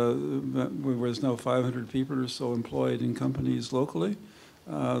now 500 people or so employed in companies locally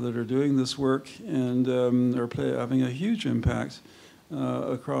that are doing this work, and are having a huge impact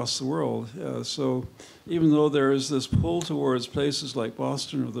across the world. So even though there is this pull towards places like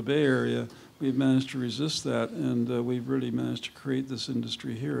Boston or the Bay Area, we've managed to resist that, and we've really managed to create this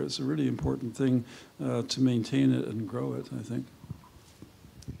industry here. It's a really important thing to maintain it and grow it, I think.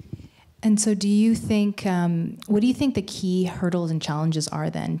 And so do you think, what do you think the key hurdles and challenges are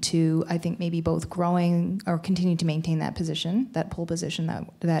then to, I think, maybe both growing or continuing to maintain that position, that pole position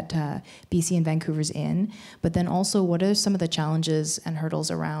that BC and Vancouver's in, but then also what are some of the challenges and hurdles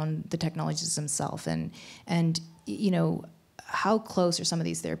around the technologies themselves? And how close are some of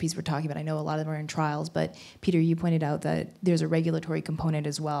these therapies we're talking about? I know a lot of them are in trials, but Peter, you pointed out that there's a regulatory component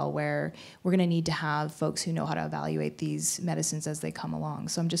as well, where we're going to need to have folks who know how to evaluate these medicines as they come along.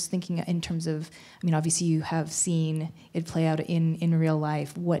 So I'm just thinking in terms of, I mean, obviously you have seen it play out in real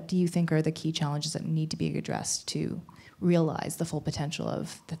life. What do you think are the key challenges that need to be addressed to realize the full potential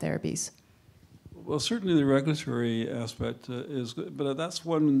of the therapies? Well, certainly the regulatory aspect is good, but that's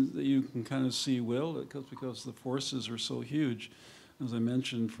one that you can kind of see will, because the forces are so huge. As I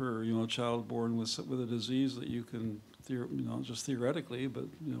mentioned, for a child born with a disease that you can, not just theoretically, but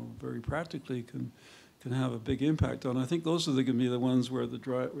very practically can have a big impact on. I think those are going to be the ones where the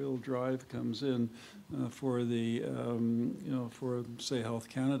real drive comes in for the for say Health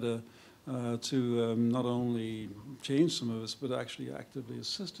Canada to not only change some of this, but actually actively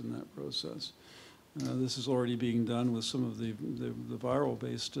assist in that process. This is already being done with some of the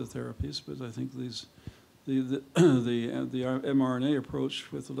viral-based therapies, but I think the mRNA approach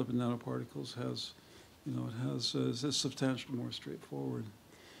with the lipid nanoparticles is substantially more straightforward.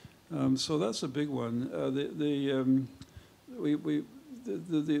 So that's a big one. The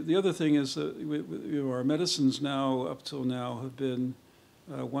other thing is that our medicines now, up till now, have been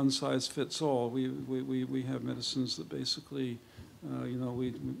one size fits all. We have medicines that basically,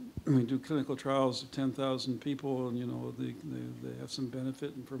 we do clinical trials of 10,000 people, and they have some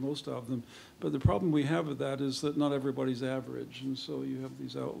benefit, and for most of them. But the problem we have with that is that not everybody's average, and so you have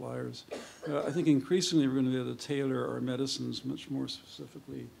these outliers. I think increasingly we're going to be able to tailor our medicines much more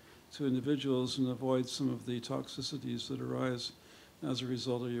specifically to individuals and avoid some of the toxicities that arise as a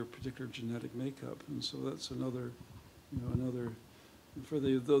result of your particular genetic makeup. And so that's another for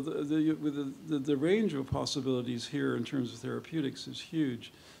the range of possibilities here in terms of therapeutics is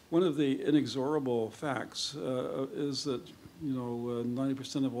huge. One of the inexorable facts is that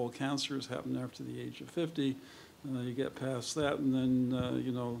 90% of all cancers happen after the age of 50. You get past that, and then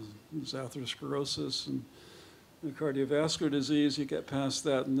there's atherosclerosis and cardiovascular disease. You get past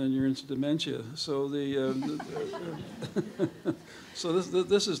that, and then you're into dementia. So so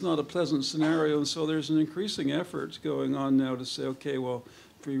this is not a pleasant scenario, and so there's an increasing effort going on now to say, okay, well,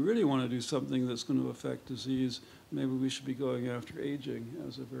 if we really want to do something that's going to affect disease, maybe we should be going after aging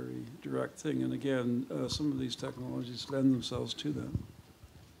as a very direct thing. And again, some of these technologies lend themselves to that.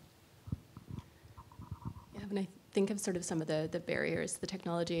 Yeah, when I think of sort of some of the barriers, the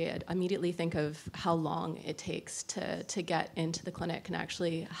technology, I immediately think of how long it takes to get into the clinic and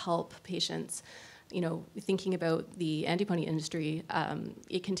actually help patients. Thinking about the antibody industry,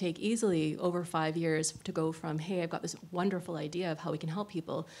 it can take easily over 5 years to go from, hey, I've got this wonderful idea of how we can help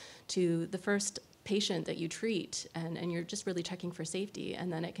people, to the first patient that you treat, and you're just really checking for safety.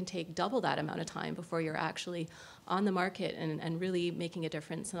 And then it can take double that amount of time before you're actually on the market and really making a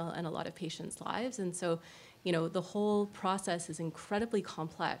difference in a lot of patients' lives. And so, the whole process is incredibly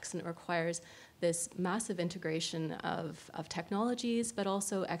complex, and it requires this massive integration of technologies, but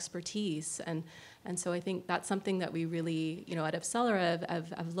also expertise. And so I think that's something that we really, at AbCellera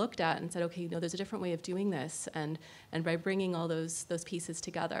have looked at and said, okay, there's a different way of doing this. And by bringing all those pieces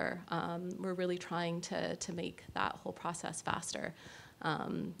together, we're really trying to make that whole process faster.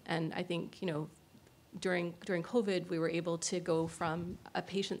 And I think, during COVID, we were able to go from a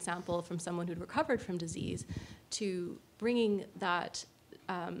patient sample from someone who'd recovered from disease to bringing that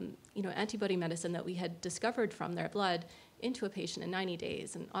antibody medicine that we had discovered from their blood into a patient in 90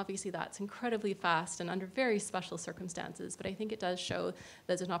 days. And obviously that's incredibly fast and under very special circumstances, but I think it does show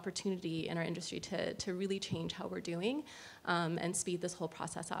there's an opportunity in our industry to really change how we're doing and speed this whole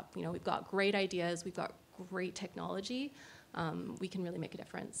process up. We've got great ideas, we've got great technology, we can really make a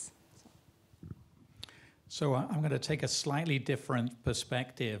difference. So I'm going to take a slightly different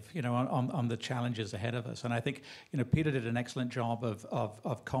perspective, on the challenges ahead of us. And I think, Peter did an excellent job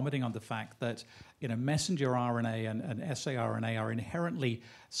of commenting on the fact that, messenger RNA and saRNA are inherently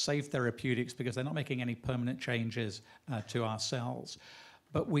safe therapeutics because they're not making any permanent changes to our cells.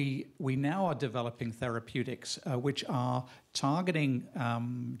 But we now are developing therapeutics which are targeting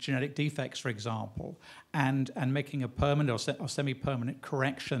genetic defects, for example, and making a permanent or semi-permanent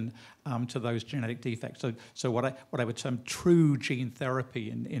correction to those genetic defects. So what I would term true gene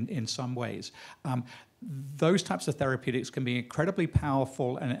therapy in some ways. Those types of therapeutics can be incredibly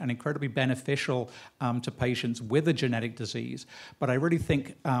powerful and incredibly beneficial to patients with a genetic disease. But I really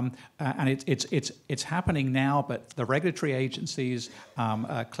think, and it's happening now, but the regulatory agencies,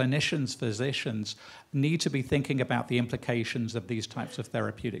 clinicians, physicians need to be thinking about the implications implications of these types of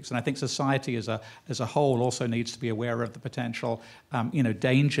therapeutics. And I think society as a whole also needs to be aware of the potential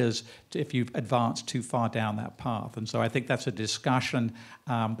dangers if you've advanced too far down that path. And so I think that's a discussion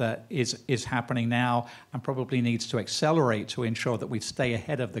that is happening now and probably needs to accelerate to ensure that we stay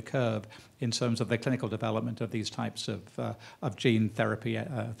ahead of the curve in terms of the clinical development of these types of gene therapy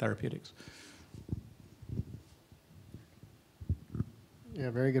therapeutics. Yeah,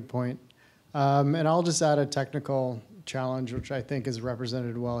 very good point. And I'll just add a technical challenge, which I think is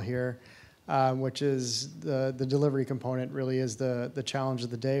represented well here, which is the delivery component really is the challenge of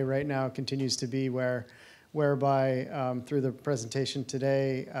the day right now. It continues to be whereby through the presentation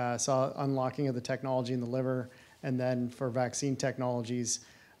today, saw unlocking of the technology in the liver, and then for vaccine technologies,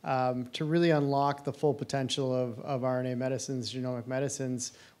 to really unlock the full potential of RNA medicines, genomic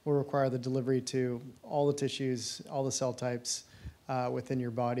medicines, will require the delivery to all the tissues, all the cell types, within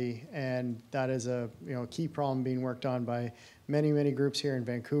your body, and that is a key problem being worked on by many groups here in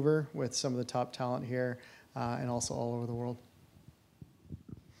Vancouver with some of the top talent here, and also all over the world.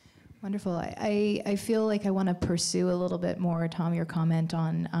 Wonderful. I feel like I want to pursue a little bit more, Tom, your comment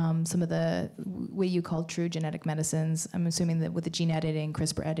on some of the what you call true genetic medicines. I'm assuming that with the gene editing,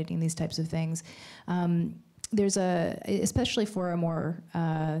 CRISPR editing, these types of things, there's especially for a more,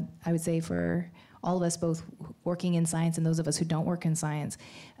 I would say for all of us both working in science and those of us who don't work in science,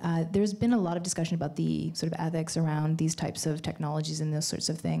 there's been a lot of discussion about the sort of ethics around these types of technologies and those sorts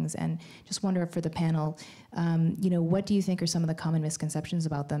of things. And just wonder for the panel, what do you think are some of the common misconceptions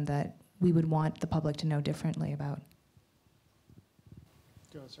about them that we would want the public to know differently about?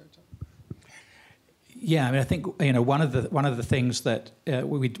 Do you want to start, Tom? Yeah, I mean, I think one of the things that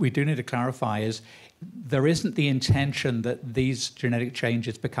we do need to clarify is there isn't the intention that these genetic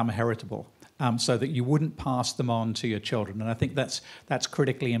changes become heritable. So that you wouldn't pass them on to your children. And I think that's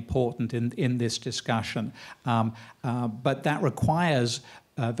critically important in this discussion. But that requires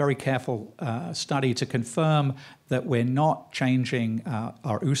a very careful study to confirm that we're not changing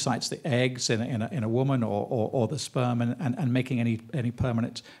our oocytes, the eggs in a woman or the sperm, and making any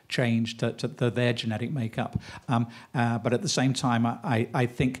permanent change to their genetic makeup. But at the same time, I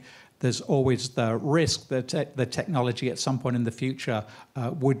think there's always the risk that the technology at some point in the future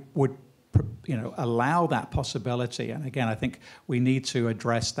would allow that possibility. And again, I think we need to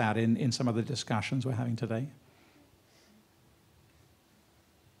address that in some of the discussions we're having today.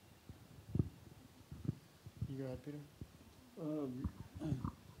 You go ahead, Peter.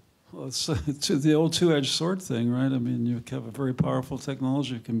 Well, it's the old two-edged sword thing, right? I mean, you have a very powerful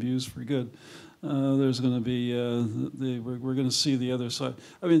technology that can be used for good. There's going to be we're going to see the other side.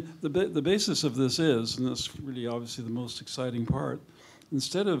 I mean, the basis of this is, and that's really obviously the most exciting part.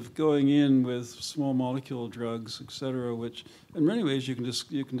 Instead of going in with small molecule drugs, et cetera, which in many ways you can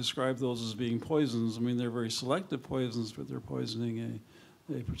describe those as being poisons. I mean, they're very selective poisons, but they're poisoning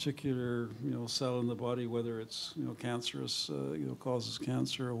a particular cell in the body, whether it's cancerous, causes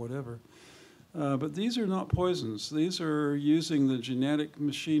cancer or whatever. But these are not poisons. These are using the genetic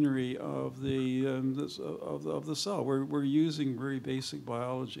machinery of the cell. We're using very basic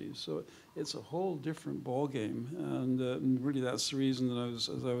biology, so it's a whole different ballgame. And really, that's the reason that as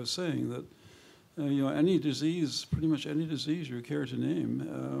I was saying, that any disease, pretty much any disease you care to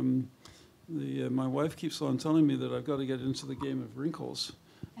name. My wife keeps on telling me that I've got to get into the game of wrinkles.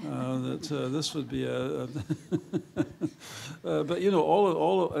 This would be but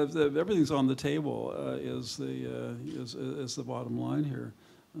everything's on the table is the bottom line here,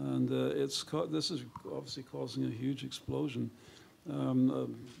 and this is obviously causing a huge explosion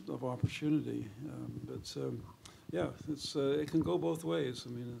of opportunity. Yeah, it can go both ways. I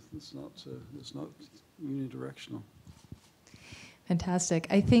mean, it's not unidirectional. Fantastic.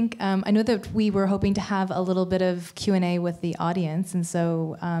 I think I know that we were hoping to have a little bit of Q&A with the audience, and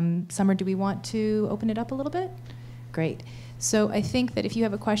so Summer, do we want to open it up a little bit? Great. So I think that if you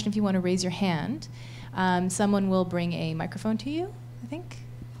have a question, if you want to raise your hand, someone will bring a microphone to you. I think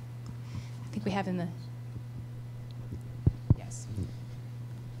we have in the. Yes.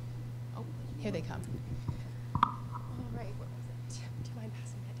 Oh, here they come. All right. What was it? Do you mind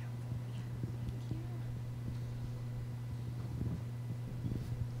passing that down for me? Thank you.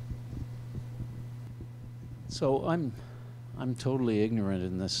 So I'm totally ignorant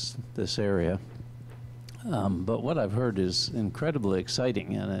in this area, but what I've heard is incredibly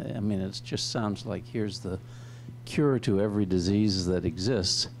exciting, and I mean it just sounds like here's the cure to every disease that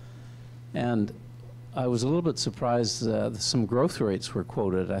exists. And I was a little bit surprised some growth rates were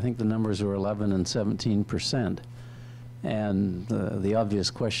quoted. I think the numbers were 11 and 17%. And the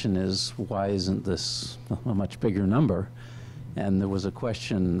obvious question is, why isn't this a much bigger number? And there was a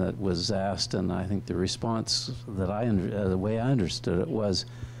question that was asked, and I think the response that the way I understood it was,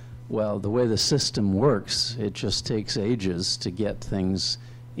 well, the way the system works, it just takes ages to get things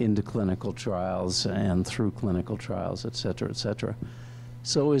into clinical trials and through clinical trials, et cetera, et cetera.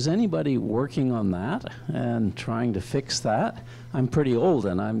 So is anybody working on that and trying to fix that? I'm pretty old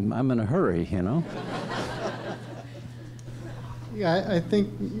and I'm in a hurry, you know? Yeah, I think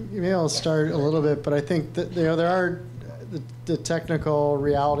maybe I'll start a little bit, but I think that there are the technical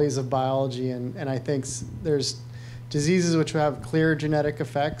realities of biology, and I think there's diseases which have clear genetic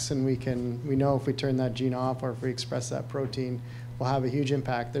effects, and we know if we turn that gene off or if we express that protein, will have a huge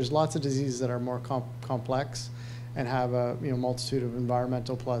impact. There's lots of diseases that are more complex and have a multitude of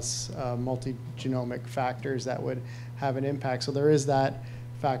environmental plus multi-genomic factors that would have an impact. So there is that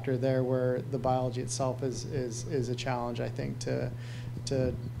factor there where the biology itself is a challenge, I think, to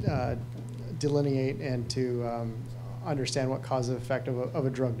delineate and to understand what cause and effect of a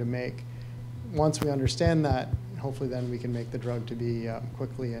drug to make. Once we understand that, hopefully then we can make the drug to be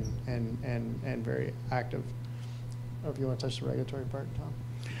quickly and very active. I don't know if you want to touch the regulatory part, Tom.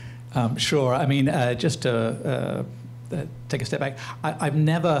 Sure. I mean, just to take a step back, I've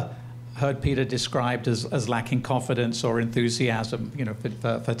never heard Peter described as lacking confidence or enthusiasm,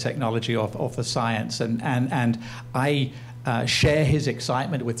 for technology or for science, and I share his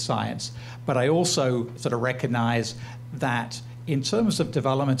excitement with science, but I also sort of recognize that in terms of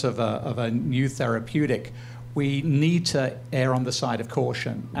development of a new therapeutic, we need to err on the side of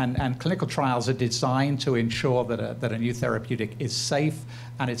caution, and clinical trials are designed to ensure that a new therapeutic is safe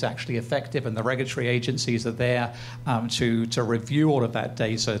and it's actually effective, and the regulatory agencies are there to review all of that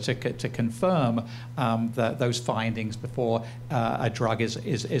data to confirm those findings before a drug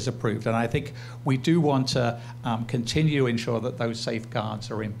is approved. And I think we do want to continue to ensure that those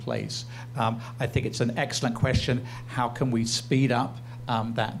safeguards are in place. I think it's an excellent question. How can we speed up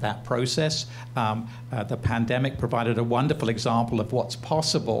that process? The pandemic provided a wonderful example of what's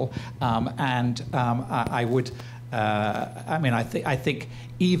possible, and I would. I think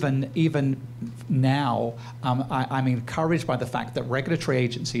even now, I'm encouraged by the fact that regulatory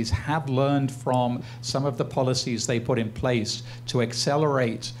agencies have learned from some of the policies they put in place to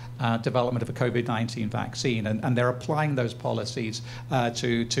accelerate development of a COVID-19 vaccine, and they're applying those policies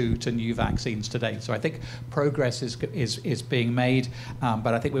to new vaccines today. So I think progress is being made,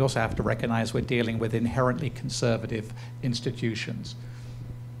 but I think we also have to recognize we're dealing with inherently conservative institutions.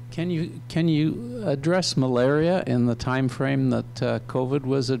 Can you address malaria in the time frame that COVID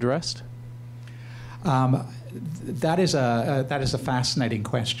was addressed? That is a fascinating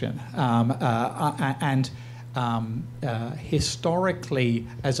question, and historically,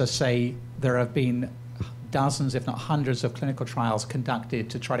 as I say, there have been dozens, if not hundreds, of clinical trials conducted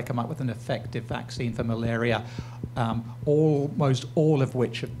to try to come up with an effective vaccine for malaria, almost all of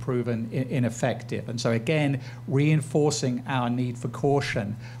which have proven ineffective. And so again, reinforcing our need for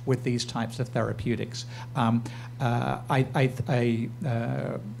caution with these types of therapeutics. One of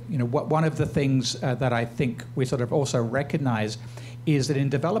the things that I think we sort of also recognize is that in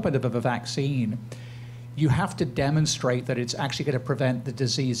development of a vaccine, you have to demonstrate that it's actually going to prevent the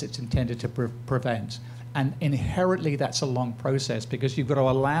disease it's intended to prevent. And inherently, that's a long process because you've got to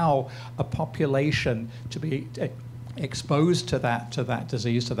allow a population to be exposed to that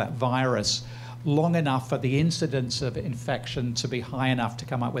disease, to that virus, long enough for the incidence of infection to be high enough to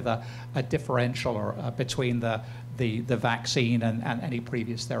come up with a differential or between the vaccine and any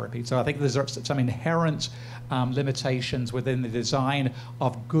previous therapy. So I think there's some inherent limitations within the design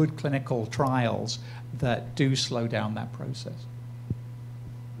of good clinical trials that do slow down that process.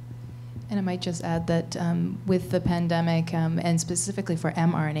 And I might just add that with the pandemic, and specifically for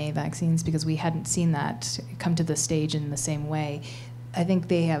mRNA vaccines, because we hadn't seen that come to the stage in the same way, I think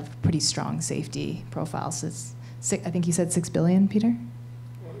they have pretty strong safety profiles. I think you said 6 billion, Peter?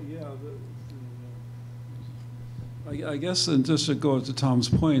 Well, yeah. I guess, and just to go to Tom's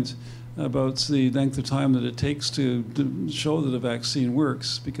point about the length of time that it takes to show that a vaccine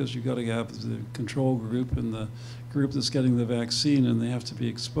works, because you've got to have the control group and the group that's getting the vaccine, and they have to be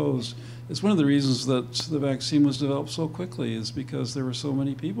exposed. It's one of the reasons that the vaccine was developed so quickly, is because there were so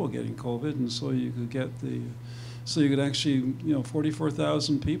many people getting COVID, and so you could get so you could actually,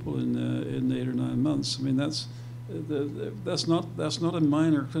 44,000 people in 8 or 9 months. I mean, that's not a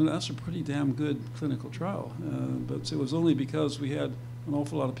minor, that's a pretty damn good clinical trial. But it was only because we had an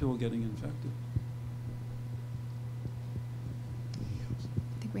awful lot of people getting infected.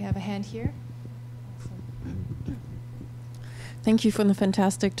 I think we have a hand here. Thank you for the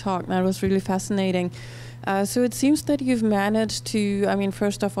fantastic talk. That was really fascinating. So it seems that you've managed to, I mean,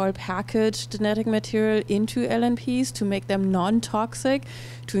 first of all, package genetic material into LNPs to make them non-toxic,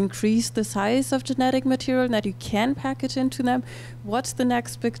 to increase the size of genetic material that you can package into them. What's the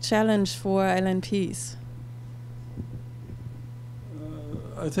next big challenge for LNPs?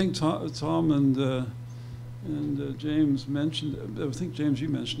 I think Tom and James mentioned, I think James, you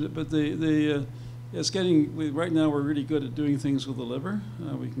mentioned it, but it's getting, right now we're really good at doing things with the liver.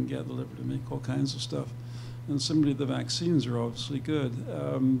 We can get the liver to make all kinds of stuff. And similarly, the vaccines are obviously good,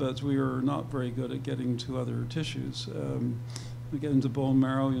 but we are not very good at getting to other tissues. We get into bone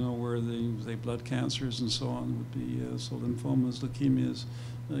marrow, where the blood cancers and so on would be, so lymphomas, leukemias,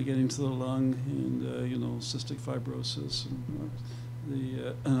 getting to the lung, and cystic fibrosis,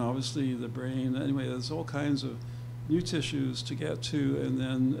 and obviously the brain. Anyway, there's all kinds of new tissues to get to, and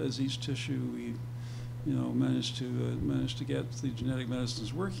then as each tissue we, manage to get the genetic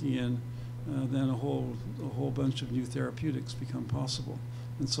medicines working in, then a whole bunch of new therapeutics become possible.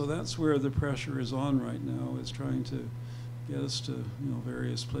 And so that's where the pressure is on right now, is trying to get us to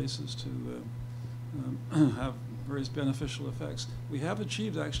various places to have various beneficial effects. We have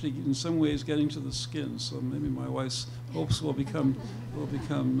achieved actually in some ways getting to the skin, so maybe my wife's hopes will become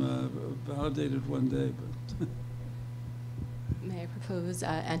validated one day. But may I propose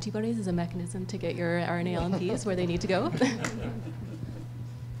antibodies as a mechanism to get your RNA LNPs where they need to go?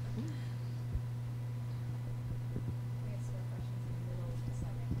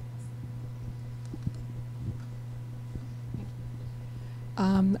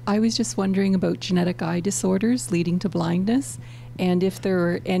 I was just wondering about genetic eye disorders leading to blindness, and if there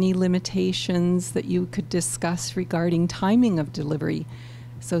are any limitations that you could discuss regarding timing of delivery.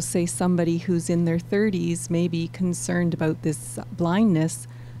 So say somebody who's in their 30s may be concerned about this blindness,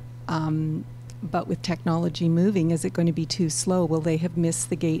 but with technology moving, is it going to be too slow? Will they have missed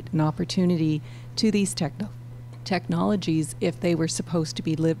the gate and opportunity to these technologies if they were supposed to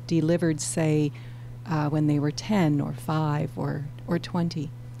be delivered, say, when they were 10 or 5 or 20?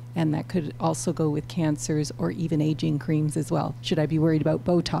 And that could also go with cancers or even aging creams as well. Should I be worried about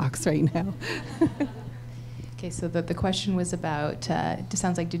Botox right now? Okay, so the question was about, it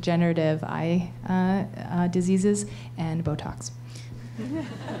sounds like degenerative eye diseases and Botox.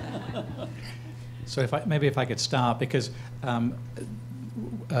 So maybe if I could start, because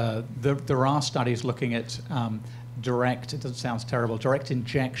there are studies looking at direct, it sounds terrible, direct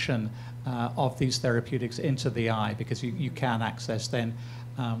injection of these therapeutics into the eye, because you can access then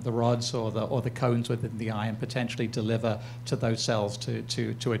the rods or the cones within the eye and potentially deliver to those cells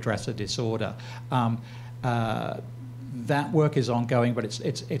to address a disorder. That work is ongoing, but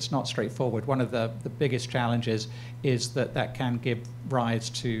it's not straightforward. One of the biggest challenges is that can give rise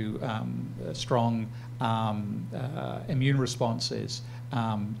to strong immune responses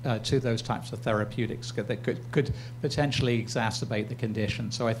to those types of therapeutics that could potentially exacerbate the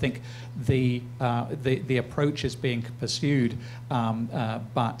condition. So I think the approach is being pursued,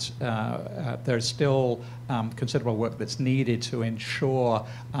 but there's still considerable work that's needed to ensure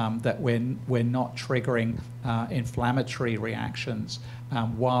that we're not triggering inflammatory reactions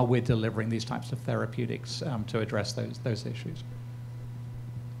while we're delivering these types of therapeutics to address those issues.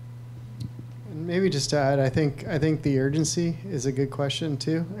 And maybe just to add, I think the urgency is a good question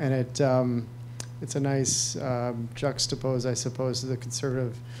too, and it's a nice juxtapose, I suppose, to the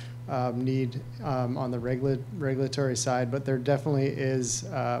conservative need on the regulatory side. But there definitely is,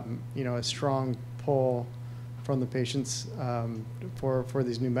 a strong pull from the patients for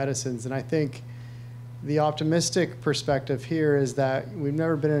these new medicines, and I think the optimistic perspective here is that we've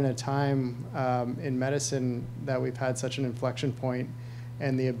never been in a time in medicine that we've had such an inflection point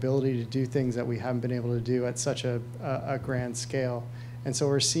and the ability to do things that we haven't been able to do at such a grand scale. And so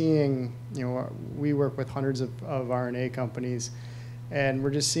we're seeing, we work with hundreds of RNA companies, and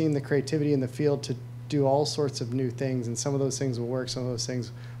we're just seeing the creativity in the field to do all sorts of new things, and some of those things will work, some of those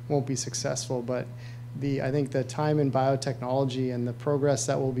things won't be successful, but I think the time in biotechnology and the progress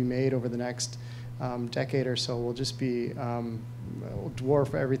that will be made over the next decade or so will just be, will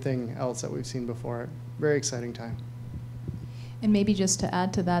dwarf everything else that we've seen before. Very exciting time. And maybe just to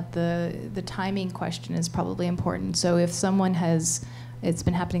add to that, the timing question is probably important. So if someone it's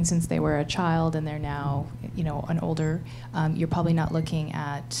been happening since they were a child and they're now, an older, you're probably not looking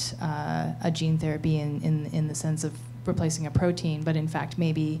at a gene therapy in the sense of replacing a protein, but in fact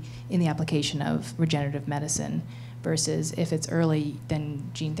maybe in the application of regenerative medicine, versus if it's early, then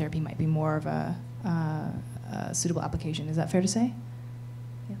gene therapy might be more of a suitable application. Is that fair to say?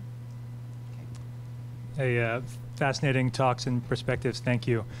 Yeah. Fascinating talks and perspectives. Thank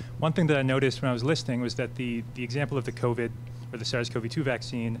you. One thing that I noticed when I was listening was that the example of the COVID or the SARS-CoV-2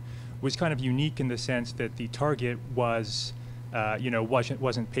 vaccine, was kind of unique in the sense that the target was,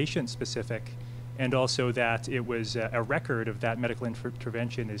 wasn't patient-specific, and also that it was a record of that medical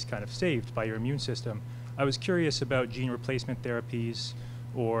intervention is kind of saved by your immune system. I was curious about gene replacement therapies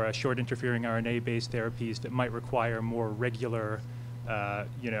or short interfering RNA-based therapies that might require more regular,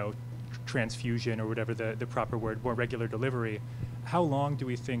 transfusion or whatever the proper word, more regular delivery. How long do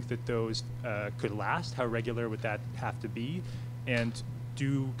we think that those could last? How regular would that have to be? And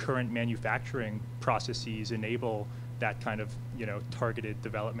do current manufacturing processes enable that kind of targeted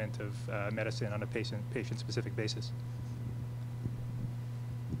development of medicine on a patient-specific basis?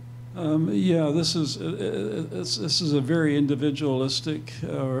 Yeah, this is a very individualistic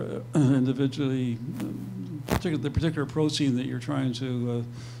or individually the particular protein that you're trying to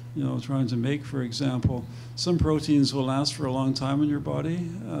make. For example, some proteins will last for a long time in your body.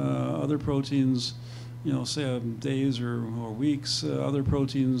 Other proteins, say days or weeks. Other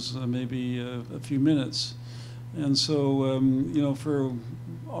proteins maybe a few minutes. And so, for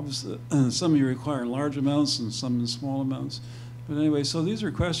obviously some you require large amounts and some in small amounts. But anyway, so these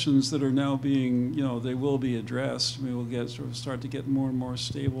are questions that are now being, they will be addressed. We will start to get more and more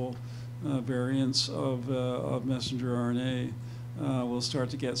stable variants of messenger RNA. We'll start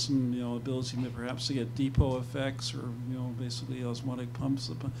to get some, ability perhaps to get depot effects or, basically osmotic pumps.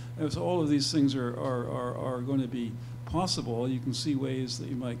 So all of these things are going to be possible. You can see ways that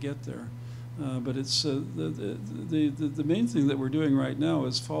you might get there. But it's the main thing that we're doing right now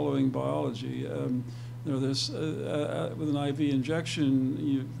is following biology. There's with an IV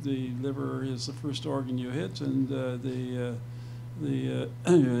injection, the liver is the first organ you hit, and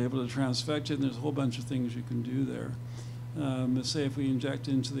you're able to transfect it. And there's a whole bunch of things you can do there. Say if we inject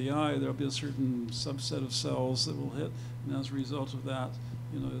into the eye, there'll be a certain subset of cells that will hit, and as a result of that,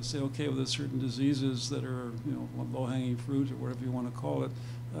 say okay, with certain diseases that are low-hanging fruit or whatever you want to call it,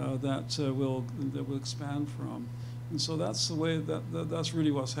 that will expand from. And so that's the way that's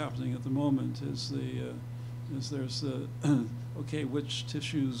really what's happening at the moment. Is there's okay, which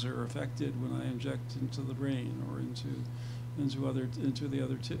tissues are affected when I inject into the brain or into other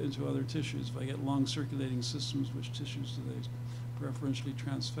tissues? If I get long circulating systems, which tissues do they preferentially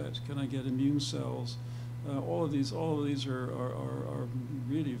transfect? Can I get immune cells? All of these are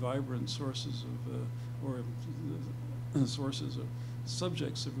really vibrant sources of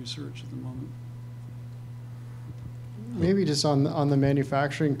subjects of research at the moment. Maybe just on the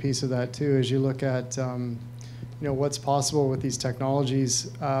manufacturing piece of that too, as you look at what's possible with these technologies.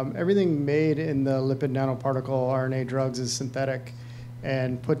 Everything made in the lipid nanoparticle RNA drugs is synthetic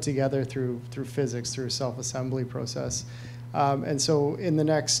and put together through physics, through a self-assembly process. And so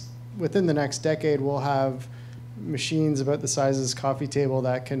within the next decade, we'll have machines about the size of this coffee table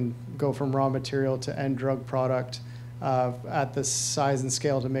that can go from raw material to end drug product at the size and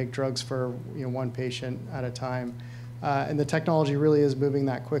scale to make drugs for one patient at a time. And the technology really is moving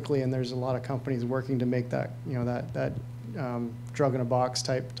that quickly, and there's a lot of companies working to make that that drug in a box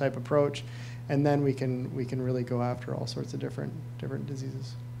type approach, and then we can really go after all sorts of different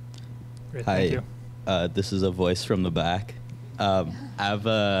diseases. Great, thank you. This is a voice from the back. I have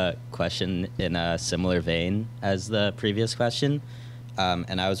a question in a similar vein as the previous question,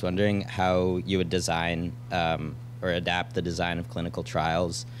 and I was wondering how you would design or adapt the design of clinical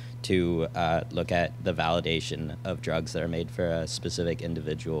trials to look at the validation of drugs that are made for a specific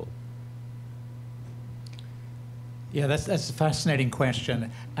individual. Yeah, that's a fascinating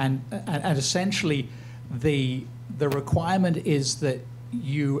question, and essentially, the requirement is that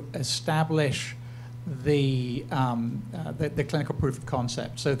you establish the clinical proof of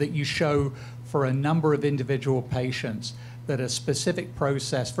concept, so that you show for a number of individual patients that a specific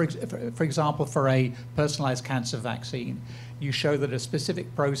process, for example, for a personalized cancer vaccine, you show that a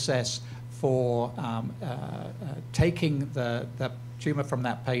specific process for taking the tumor from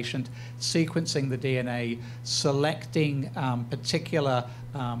that patient, sequencing the DNA, selecting particular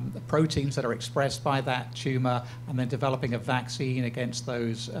proteins that are expressed by that tumor, and then developing a vaccine against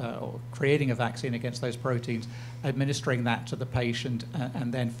those, or creating a vaccine against those proteins, administering that to the patient,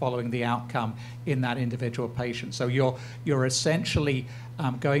 and then following the outcome in that individual patient. So you're essentially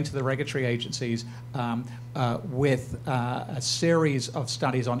going to the regulatory agencies with a series of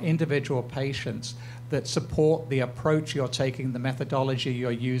studies on individual patients that support the approach you're taking, the methodology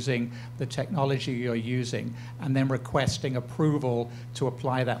you're using, the technology you're using, and then requesting approval to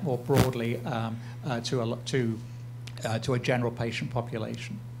apply that more broadly to a general patient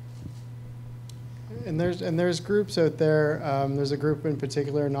population. And there's groups out there. There's a group in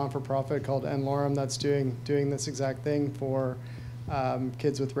particular, a non-for-profit called NLORM, that's doing this exact thing for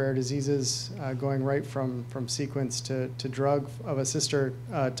kids with rare diseases, going right from sequence to drug of a sister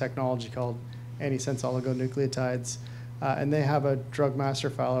technology called antisense oligonucleotides. And they have a drug master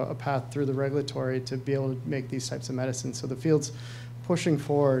file, a path through the regulatory to be able to make these types of medicines. So the field's pushing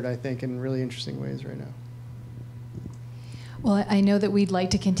forward, I think, in really interesting ways right now. Well, I know that we'd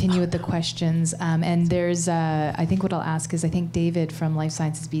like to continue with the questions, and there's, I think what I'll ask is, I think David from Life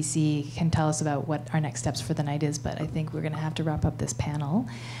Sciences BC can tell us about what our next steps for the night is, but I think we're going to have to wrap up this panel.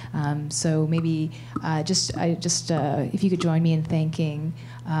 So maybe if you could join me in thanking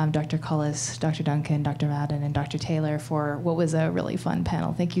Dr. Cullis, Dr. Duncan, Dr. Madden, and Dr. Taylor for what was a really fun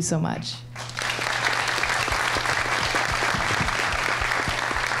panel. Thank you so much.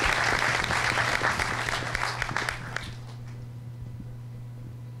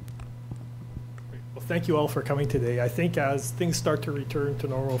 Thank you all for coming today. I think as things start to return to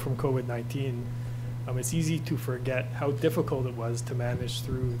normal from COVID-19, it's easy to forget how difficult it was to manage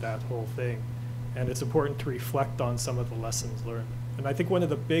through that whole thing. And it's important to reflect on some of the lessons learned. And I think one of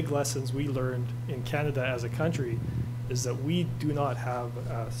the big lessons we learned in Canada as a country is that we do not have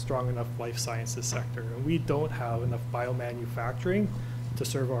a strong enough life sciences sector, and we don't have enough biomanufacturing to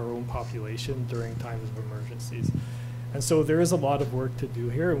serve our own population during times of emergencies. And so there is a lot of work to do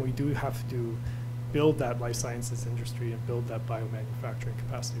here, and we do have to build that life sciences industry and build that biomanufacturing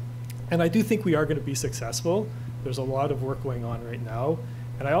capacity. And I do think we are going to be successful. There's a lot of work going on right now.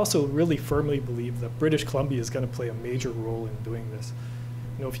 And I also really firmly believe that British Columbia is going to play a major role in doing this.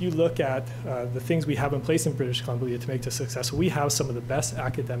 You know, if you look at the things we have in place in British Columbia to make this successful, we have some of the best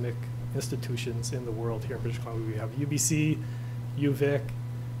academic institutions in the world here in British Columbia. We have UBC, UVic,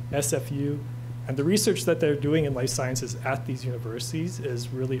 SFU, and the research that they're doing in life sciences at these universities is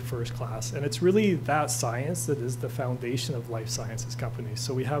really first class. And it's really that science that is the foundation of life sciences companies.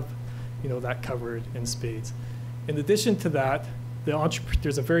 So we have, that covered in spades. In addition to that,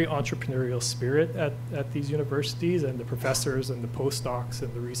 there's a very entrepreneurial spirit at these universities, and the professors and the postdocs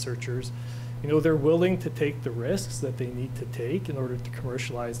and the researchers, they're willing to take the risks that they need to take in order to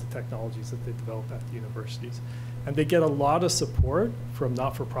commercialize the technologies that they develop at the universities. And they get a lot of support from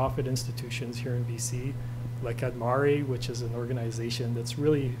not-for-profit institutions here in BC, like Admare, which is an organization that's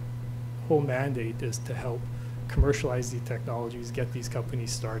really, whole mandate is to help commercialize these technologies, get these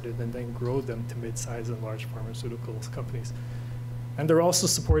companies started, and then grow them to mid-size and large pharmaceuticals companies. And they're also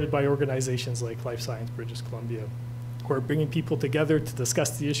supported by organizations like Life Science British Columbia, who are bringing people together to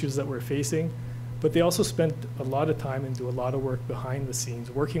discuss the issues that we're facing. But they also spend a lot of time and do a lot of work behind the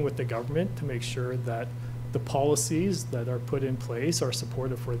scenes, working with the government to make sure that the policies that are put in place are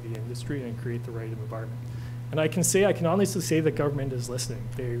supportive for the industry and create the right environment. And I can honestly say the government is listening.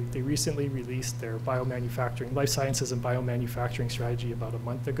 They recently released their biomanufacturing, life sciences and biomanufacturing strategy about a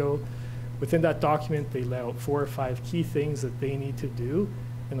month ago. Within that document, they lay out 4 or 5 key things that they need to do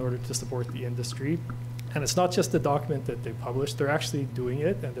in order to support the industry. And it's not just the document that they published, they're actually doing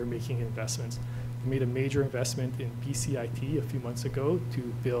it and they're making investments. They made a major investment in BCIT a few months ago to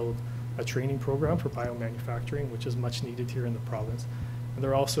build a training program for biomanufacturing, which is much needed here in the province. And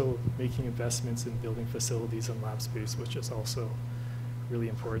they're also making investments in building facilities and lab space, which is also really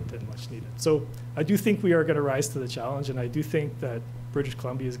important and much needed. So I do think we are going to rise to the challenge, and I do think that British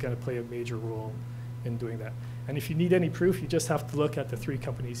Columbia is going to play a major role in doing that. And if you need any proof, you just have to look at the 3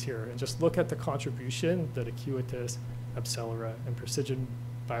 companies here and just look at the contribution that Acuitas, AbCellera, and Precision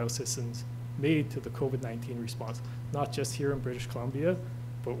Biosystems made to the COVID-19 response, not just here in British Columbia,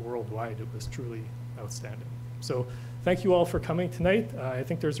 but worldwide. It was truly outstanding. So thank you all for coming tonight. I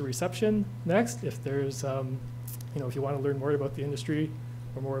think there's a reception next. If there's, if you want to learn more about the industry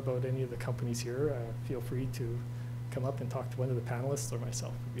or more about any of the companies here, feel free to come up and talk to one of the panelists or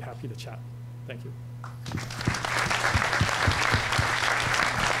myself. We'd be happy to chat. Thank you.